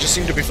anymore. They just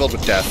seem to be filled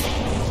with death.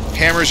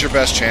 Hammer's your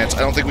best chance.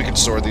 I don't think we can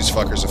sword these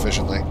fuckers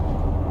efficiently.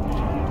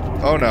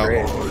 Oh no.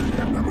 Great.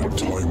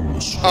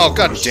 Oh,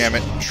 god damn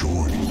it.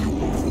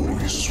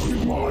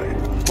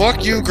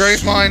 Fuck you,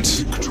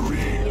 Gravemind.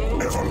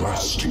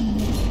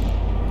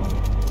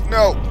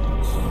 No.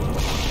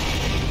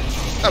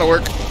 That'll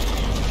work.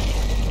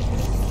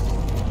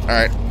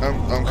 Alright, I'm Where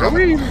are we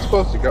coming. even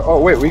supposed to go? Oh,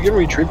 wait, we can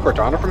retrieve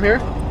Cortana from here?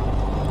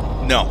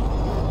 No.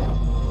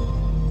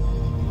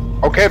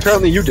 Okay,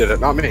 apparently you did it,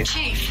 not me.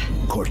 Chief.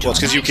 Well, it's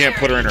because you can't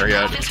put her in her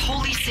yet. This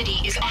holy city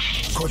is on.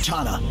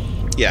 Cortana.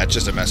 Yeah, it's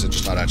just a message.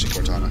 It's not actually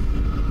Cortana.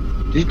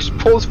 Did he just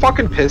pull his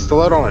fucking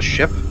pistol out on a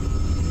ship?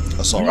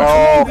 Assault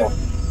rifle. Oh.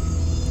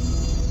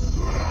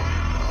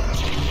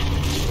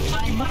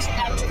 I must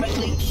act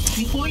quickly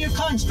before your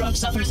construct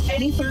suffers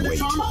any further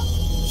trauma.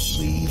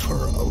 Leave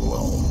her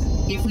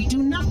alone. If we do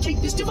not take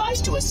this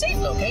device to a safe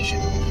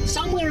location,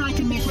 somewhere I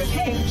can make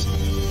repairs.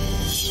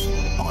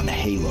 On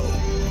Halo,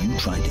 you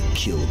tried to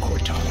kill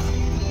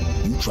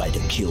Cortana. You tried to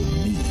kill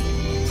me.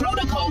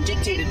 Protocol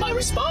dictated my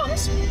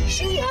response.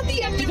 She had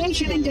the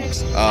activation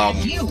index.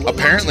 You were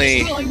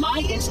apparently, going to destroy my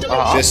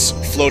installation. This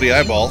floaty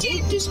eyeball,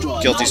 You did destroy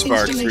Guilty my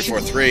Spark installation.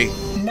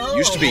 343, Now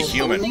used to be I have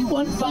human. Only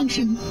one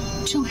function: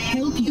 to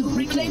help you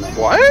reclaim it.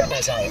 What?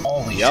 As I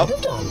always Yep. should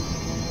have done.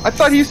 I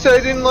thought he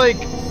said in, like,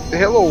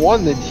 Halo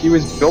 1 that he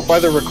was built by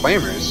the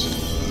Reclaimers.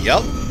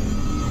 Yep.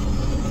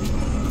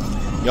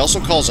 He also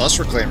calls us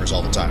Reclaimers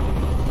all the time.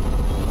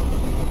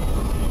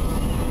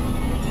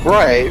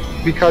 Right,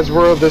 because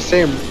we're the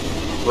same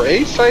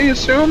race, I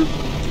assume?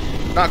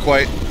 Not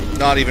quite.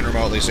 Not even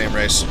remotely same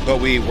race. But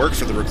we work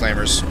for the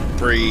Reclaimers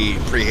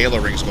pre-Halo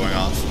rings going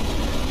off.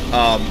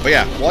 But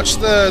yeah, watch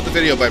the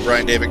video by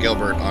Brian David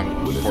Gilbert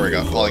on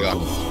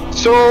Polygon.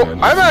 So,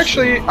 I'm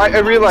actually, I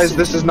realize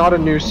this is not a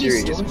new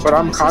series, but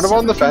I'm kind of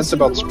on the fence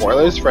about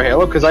spoilers for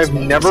Halo, because I've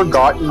never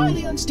gotten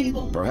Highly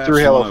unstable. through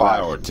Halo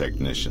 5.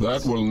 Technicians.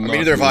 That will I mean,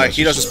 neither have I.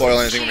 He doesn't spoil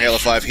anything from Halo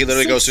 5. He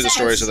literally goes through the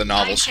stories of the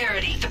novels.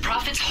 Charity, the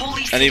Prophet's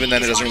holy And even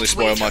then, it city doesn't really is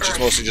on its spoil way much. to It's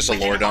mostly just a Earth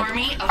lore with an dump.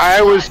 army of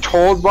I was blood.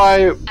 told by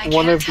I one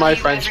can't of my tell you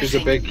friends who's a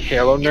everything. big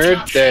Halo It's nerd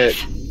not that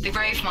safe. The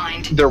grave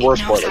mind. there were It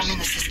knows spoilers. I'm in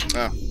the system,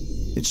 Oh.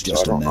 It's just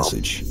I a don't know.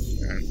 message.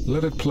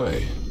 Let it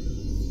play.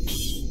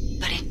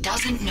 but it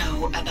doesn't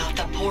know about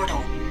the portal,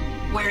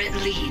 where it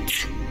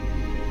leads.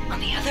 On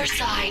the other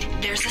side,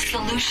 there's a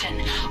solution,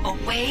 a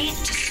way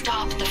to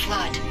stop the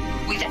flood,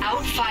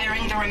 without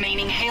firing the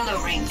remaining Halo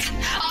rings.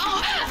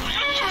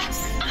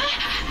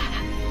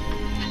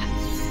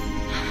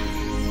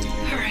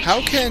 Hurry.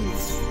 How can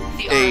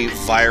The a arc.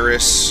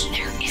 virus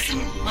There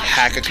isn't much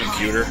hack a time.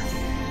 computer?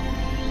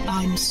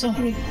 I'm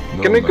sorry.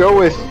 gonna go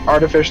with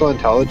artificial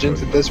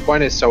intelligence at this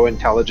point is so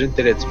intelligent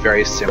that it's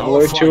very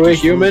similar to a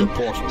human.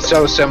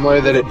 So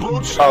similar that a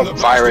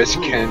virus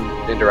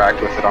can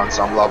interact with it on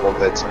some level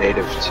that's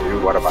native to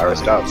what a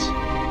virus does.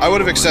 I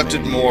would have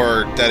accepted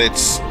more that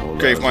its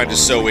Gravemind is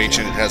so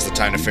ancient it has the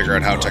time to figure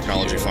out how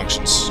technology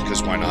functions,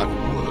 because why not?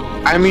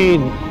 I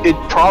mean, it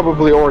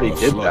probably already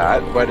did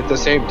that, but at the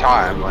same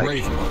time,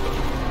 like,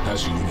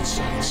 has unit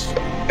sights.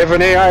 If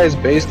an AI is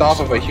based off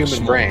of a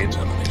human brain,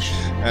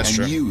 That's And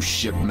true. you,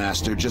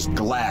 shipmaster, just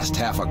glassed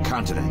half a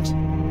continent.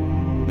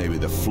 Maybe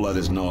the flood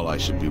isn't all I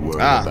should be worried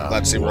about.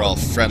 Let's see, we're all A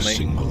friendly.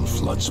 single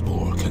flood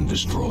spore can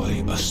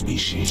destroy a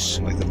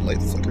species. Like the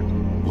light flickered.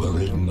 Were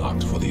it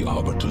not for the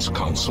Arbiter's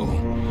Council,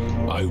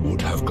 I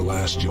would have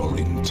glassed your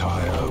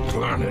entire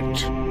planet.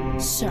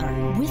 Sir,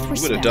 with respect,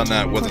 You would have done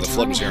that whether the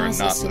flood was Cortana here or has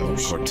a not, though.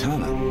 solution.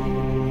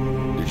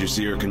 Cortana. Did you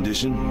see her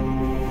condition?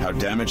 How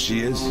damaged she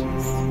is?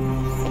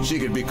 She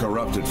could be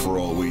corrupted for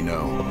all we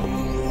know.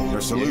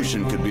 Her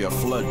solution could be a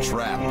flood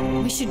trap.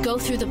 We should go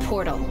through the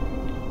portal.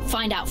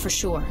 Find out for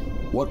sure.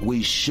 What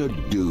we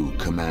should do,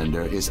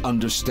 Commander, is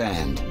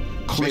understand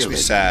clearly Makes me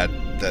sad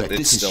that it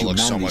this is still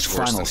looks so much humanity's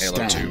worse than final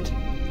Halo 2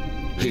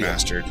 stand. Here,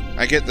 remastered.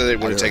 I get that it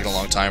would have at taken a Earth,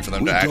 long time for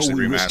them we to go, actually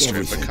we risk remaster it, but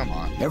everything. come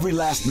on. Every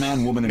last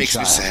man, woman, and Makes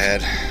me child.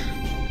 sad.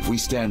 If we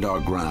stand our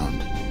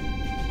ground,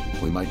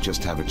 we might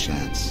just have a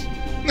chance.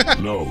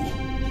 No.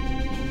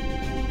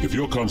 If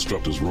your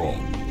construct is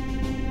wrong,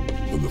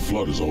 then the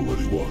flood is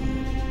already won.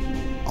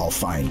 I'll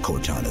find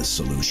Cortana's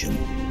solution,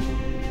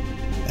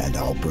 and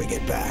I'll bring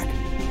it back.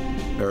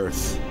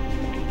 Earth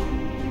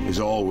is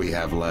all we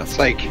have left. it's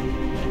like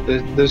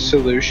the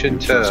solution You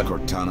trust to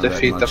Cortana that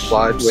defeat the much?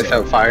 flood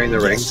without firing the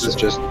Yes, rings is sir.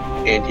 just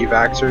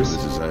anti-vaxxers.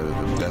 This is either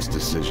the best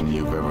decision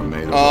you've ever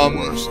made or the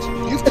worst.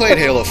 You've played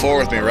Halo 4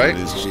 with me, right?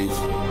 It is, Chief.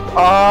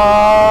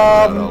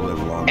 I'll live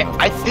long enough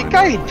I to think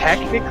find I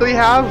technically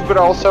have, but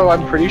also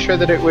I'm pretty sure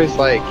that it was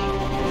like,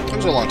 It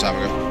was a long time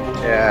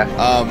ago.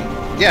 yeah.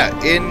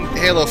 Yeah, in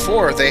Halo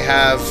 4, they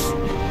have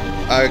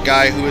a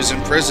guy who is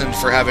imprisoned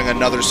for having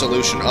another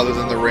solution other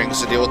than the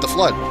rings to deal with the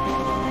flood.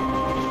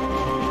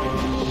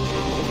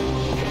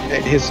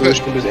 His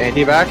solution was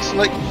anti-vax.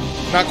 Like,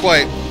 not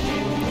quite.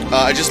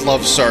 I just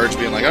love Sarge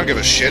being like, I don't give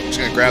a shit, I'm just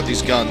gonna grab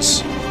these guns.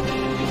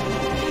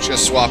 Just gonna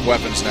swap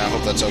weapons now,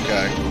 hope that's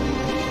okay.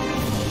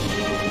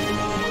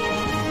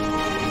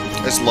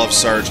 I just love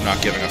Sarge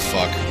not giving a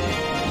fuck.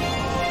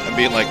 And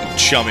being like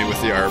chummy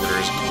with the Arbiter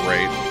is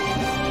great.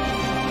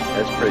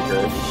 That's pretty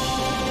good.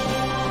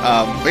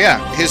 But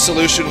yeah, his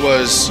solution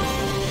was,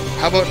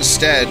 how about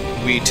instead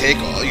we take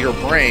your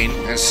brain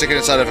and stick it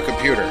inside of a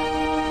computer?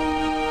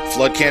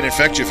 Flood can't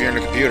infect you if you're in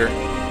a computer.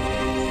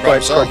 Problem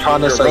But solved. Cortana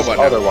You're a says robot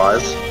now.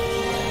 otherwise.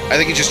 I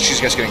think she's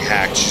just getting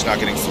hacked. She's not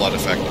getting flood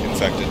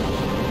infected.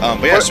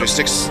 But yeah, so he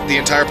sticks the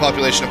entire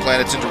population of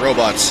planets into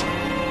robots,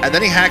 and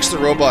then he hacks the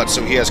robots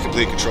so he has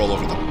complete control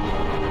over them.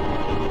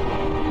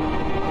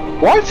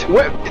 What?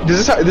 What?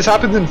 Does this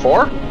happens in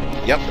 4?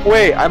 Yep.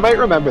 Wait, I might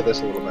remember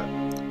this a little bit.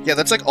 Yeah,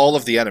 that's like all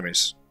of the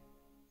enemies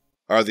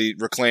are the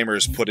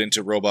Reclaimers put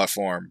into robot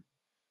form,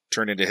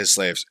 turned into his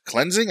slaves.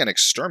 Cleansing and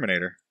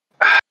Exterminator.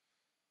 I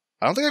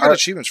don't think I got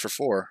achievements for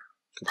 4.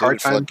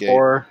 Completed Part-time Floodgate.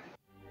 4.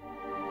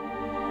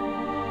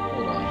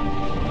 Hold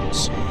on. Let's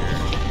see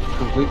here.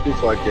 Completely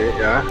floodgate,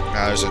 yeah.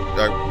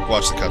 I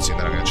watched the cutscene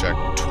that I'm going to check.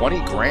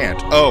 20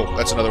 grand. Oh,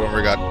 that's another one where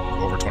we got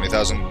over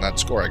 20,000 that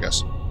score, I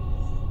guess.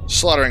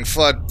 Slaughtering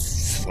Flood.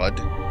 Flood?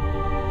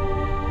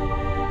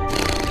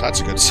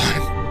 That's a good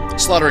sign.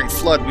 Slaughtering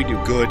Flood, we do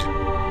good.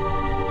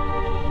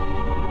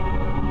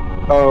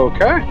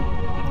 Okay.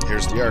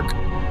 Here's the arc.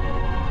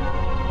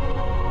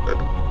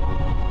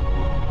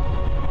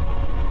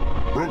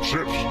 Brute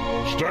ships,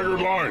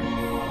 staggered line.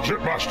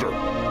 Shipmaster,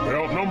 they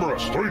outnumber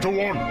us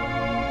 3-1.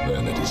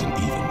 Then it is an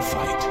even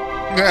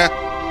fight.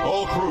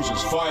 All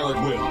cruisers file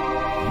at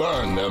will.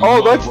 Burn them.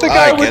 Oh, that's the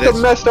guy I with get the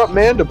it. messed up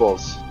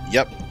mandibles.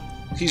 Yep.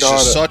 He's Got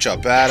just it. such a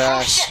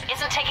badass. Ship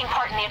isn't taking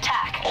part in the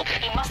attack.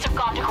 He must have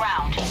gone to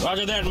ground.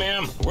 Roger that,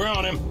 ma'am. We're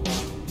on him.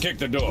 Kick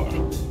the door.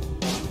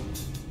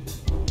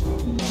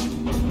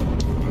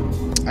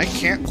 I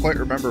can't quite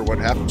remember what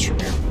happens from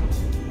here.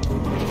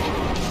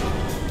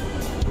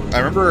 I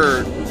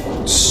remember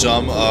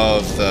some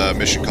of the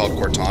mission called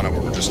Cortana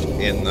where we're just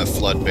in the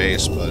flood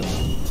base, but I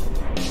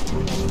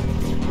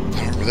don't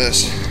remember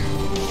this.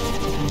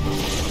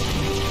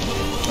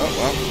 Oh,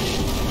 well.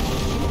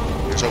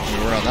 Here's hoping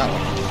we were on that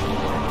one.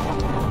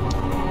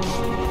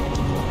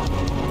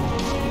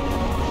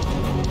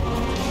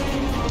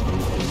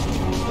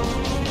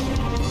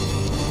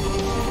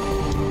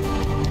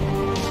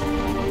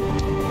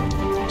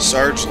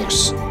 Sarge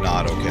looks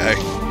not okay.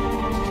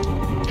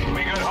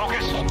 We good,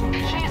 Hocus?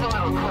 She's a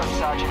little crook,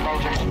 Sergeant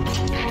Major.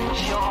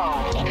 She'll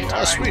hold.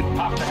 Oh, sweet.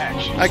 Pop the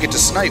hatch. I get to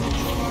snipe.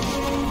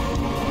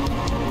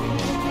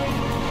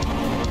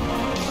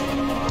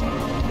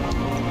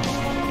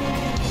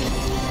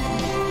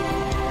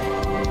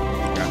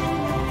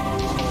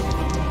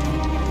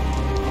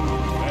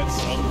 That's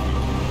so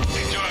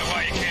Enjoy it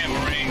while you can,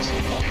 Marines. As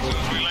soon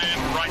as we land,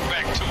 we're right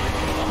back to it.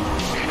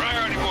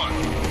 Priority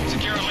 1.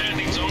 Secure a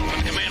landing zone for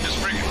the commander's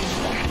frigate.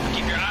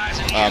 Keep your eyes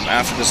and ears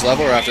After this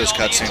level or after this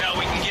cutscene? Intel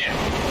we can get.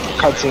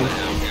 Cutscene.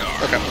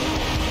 Okay.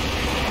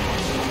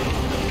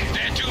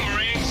 Stand to,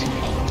 Marines.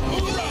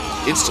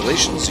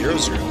 Installation 00.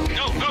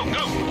 Go, go,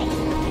 go.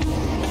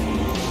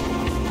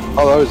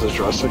 Oh, that was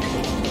interesting.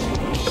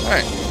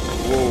 Alright.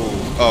 Whoa.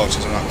 Oh, it's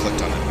because I'm not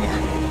clicked on it anymore.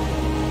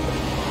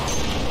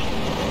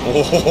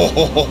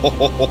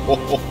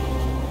 Oh.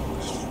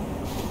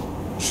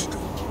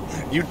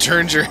 You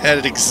turned your head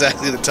at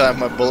exactly the time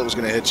my bullet was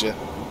going to hit you.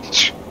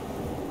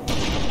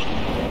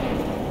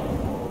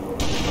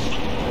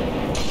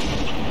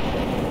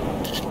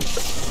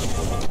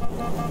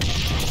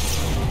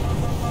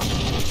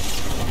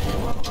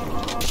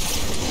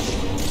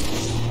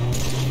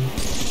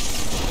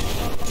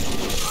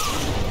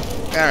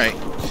 Alright.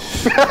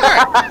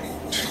 Alright.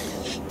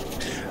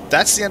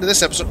 That's the end of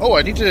this episode. Oh,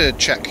 I need to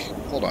check.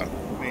 Hold on.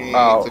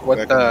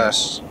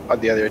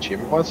 What the other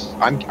achievement was?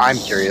 I'm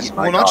curious.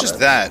 Well, not just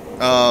that.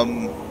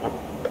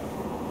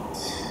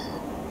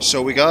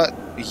 So we got...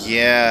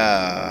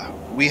 Yeah.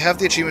 We have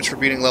the achievements for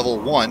beating level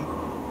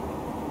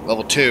 1,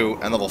 level 2,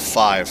 and level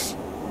 5.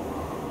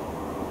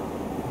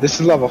 This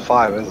is level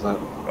 5, isn't it?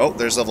 Oh,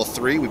 there's level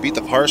 3. We beat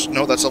the parse.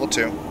 No, that's level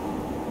 2.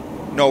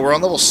 No, we're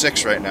on level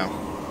 6 right now.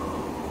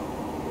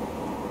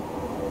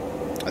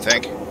 I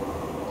think.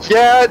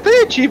 Yeah,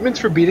 the achievements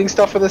for beating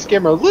stuff in this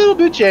game are a little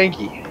bit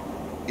janky.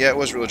 Yeah, it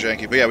was real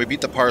janky. But yeah, we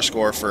beat the par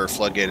score for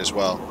Floodgate as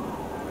well.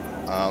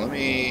 Let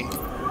me...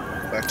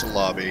 back to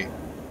lobby.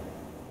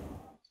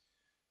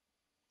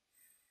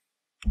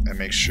 And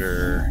make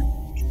sure...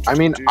 I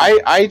mean,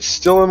 I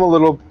still am a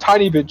little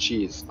tiny bit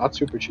cheese. Not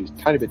super cheese,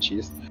 tiny bit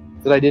cheese.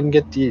 That I didn't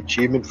get the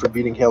achievement for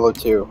beating Halo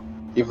 2.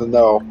 Even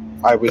though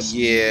I was...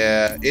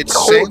 Yeah,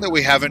 it's saying that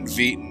we haven't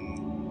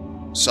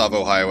beaten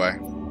Savo Highway.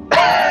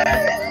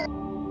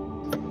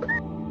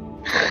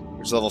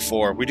 There's level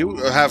 4. We do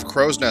have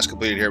Crow's Nest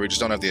completed here, we just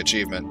don't have the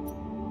achievement.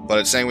 But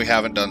it's saying we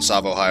haven't done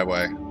Savo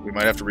Highway. We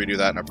might have to redo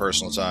that in our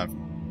personal time.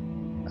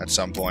 At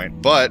some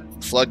point. But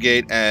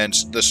Floodgate and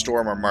the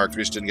Storm are marked,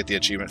 we just didn't get the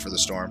achievement for the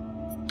Storm.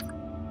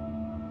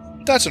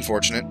 That's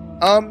unfortunate.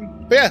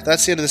 But yeah,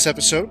 that's the end of this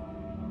episode.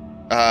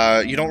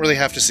 You don't really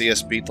have to see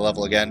us beat the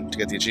level again to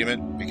get the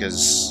achievement,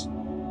 because...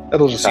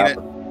 It'll just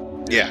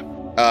happen. Yeah.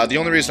 The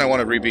only reason I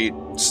want to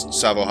rebeat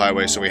Savo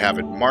Highway so we have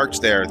it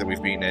marked there that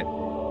we've beaten it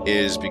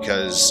is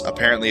because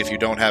apparently if you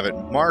don't have it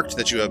marked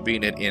that you have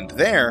beaten it in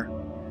there,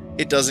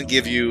 it doesn't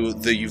give you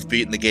the you've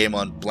beaten the game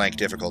on blank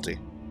difficulty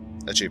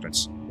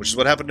achievements, which is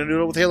what happened to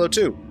Noodle with Halo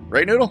 2.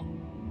 Right, Noodle?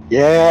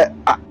 Yeah,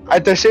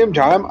 at the same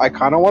time, I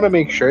kind of want to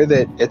make sure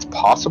that it's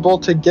possible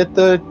to get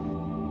the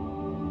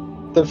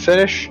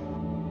finish.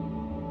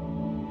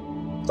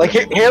 Like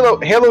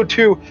Halo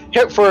 2,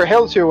 for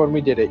Halo 2 when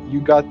we did it, you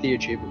got the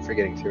achievement for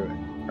getting through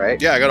it,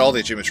 right? Yeah, I got all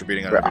the achievements for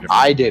beating it.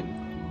 I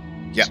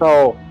didn't. Yeah.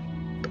 So,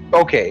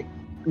 okay,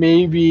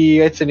 maybe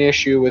it's an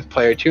issue with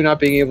player 2 not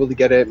being able to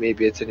get it.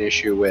 Maybe it's an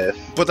issue with...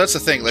 But that's the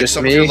thing, like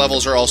some of your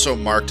levels are also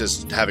marked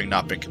as having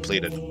not been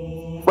completed.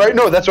 Right,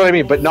 no, that's what I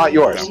mean, but not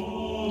yours.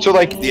 No. So,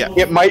 like,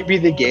 it might be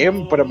the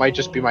game, but it might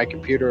just be my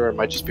computer, or it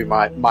might just be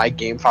my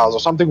game files, or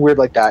something weird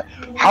like that.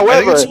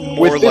 However, I think it's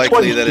more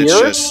likely that it's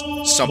here, just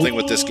something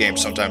with this game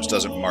sometimes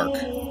doesn't mark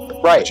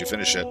right, that you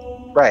finish it.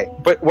 Right,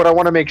 but what I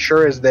want to make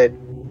sure is that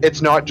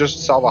it's not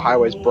just Salva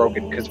Highway's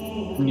broken, because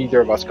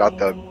neither of us got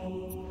the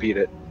beat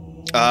it.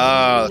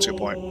 Ah, that's a good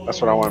point. That's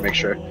what I want to make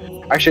sure.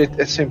 Actually, at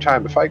the same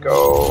time, if I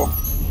go...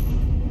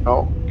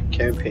 Oh,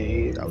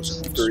 campaign... That was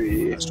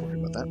 3...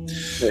 That.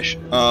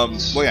 Mission. Well,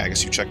 yeah, I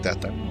guess you checked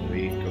that then.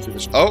 We go through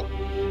this. Oh,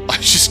 I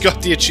just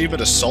got the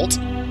achievement Assault.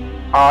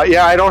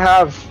 Yeah, I don't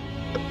have.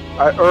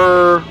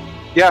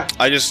 Yeah.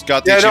 I just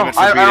got the achievement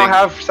for beating. I don't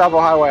have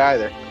Salvo Highway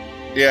either.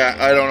 Yeah,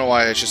 I don't know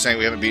why. It's just saying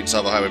we haven't beaten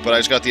Salvo Highway, but I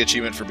just got the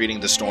achievement for beating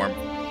the Storm.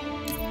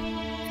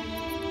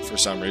 For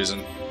some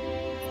reason.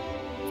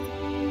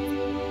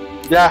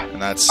 Yeah.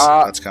 And that's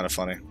kind of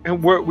funny.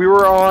 And we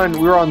were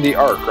on the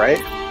Ark,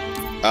 right?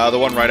 The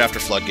one right after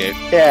Floodgate.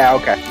 Yeah,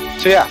 okay.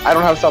 So yeah, I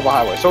don't have Salvo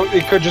Highway, so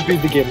it could just be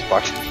the game's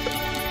bugged.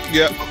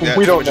 Yeah,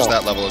 we don't know. Just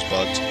that level is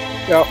bugged.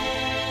 Yep.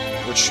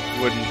 Which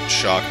wouldn't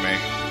shock me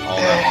all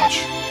that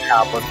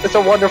much. It's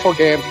a wonderful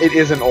game. It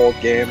is an old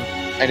game,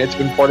 and it's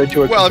been ported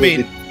to a Well, I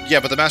mean, yeah,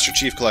 but the Master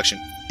Chief Collection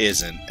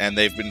isn't, and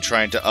they've been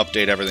trying to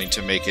update everything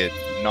to make it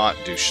not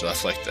do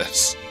stuff like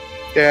this.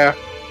 Yeah.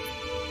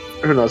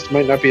 Who knows? It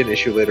might not be an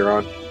issue later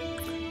on.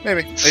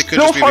 Maybe. It could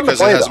just be because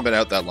it hasn't been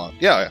out that long.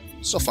 Yeah,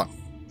 still fun.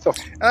 And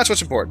that's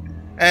what's important.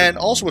 And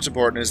also what's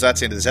important is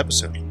that's the end of this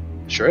episode.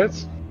 Sure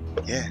is.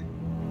 Yeah.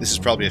 This is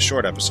probably a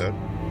short episode.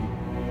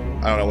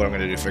 I don't know what I'm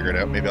going to do to figure it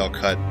out. Maybe I'll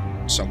cut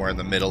somewhere in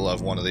the middle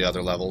of one of the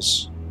other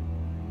levels.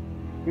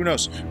 Who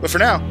knows? But for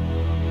now,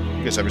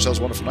 you guys have yourselves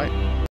a wonderful night.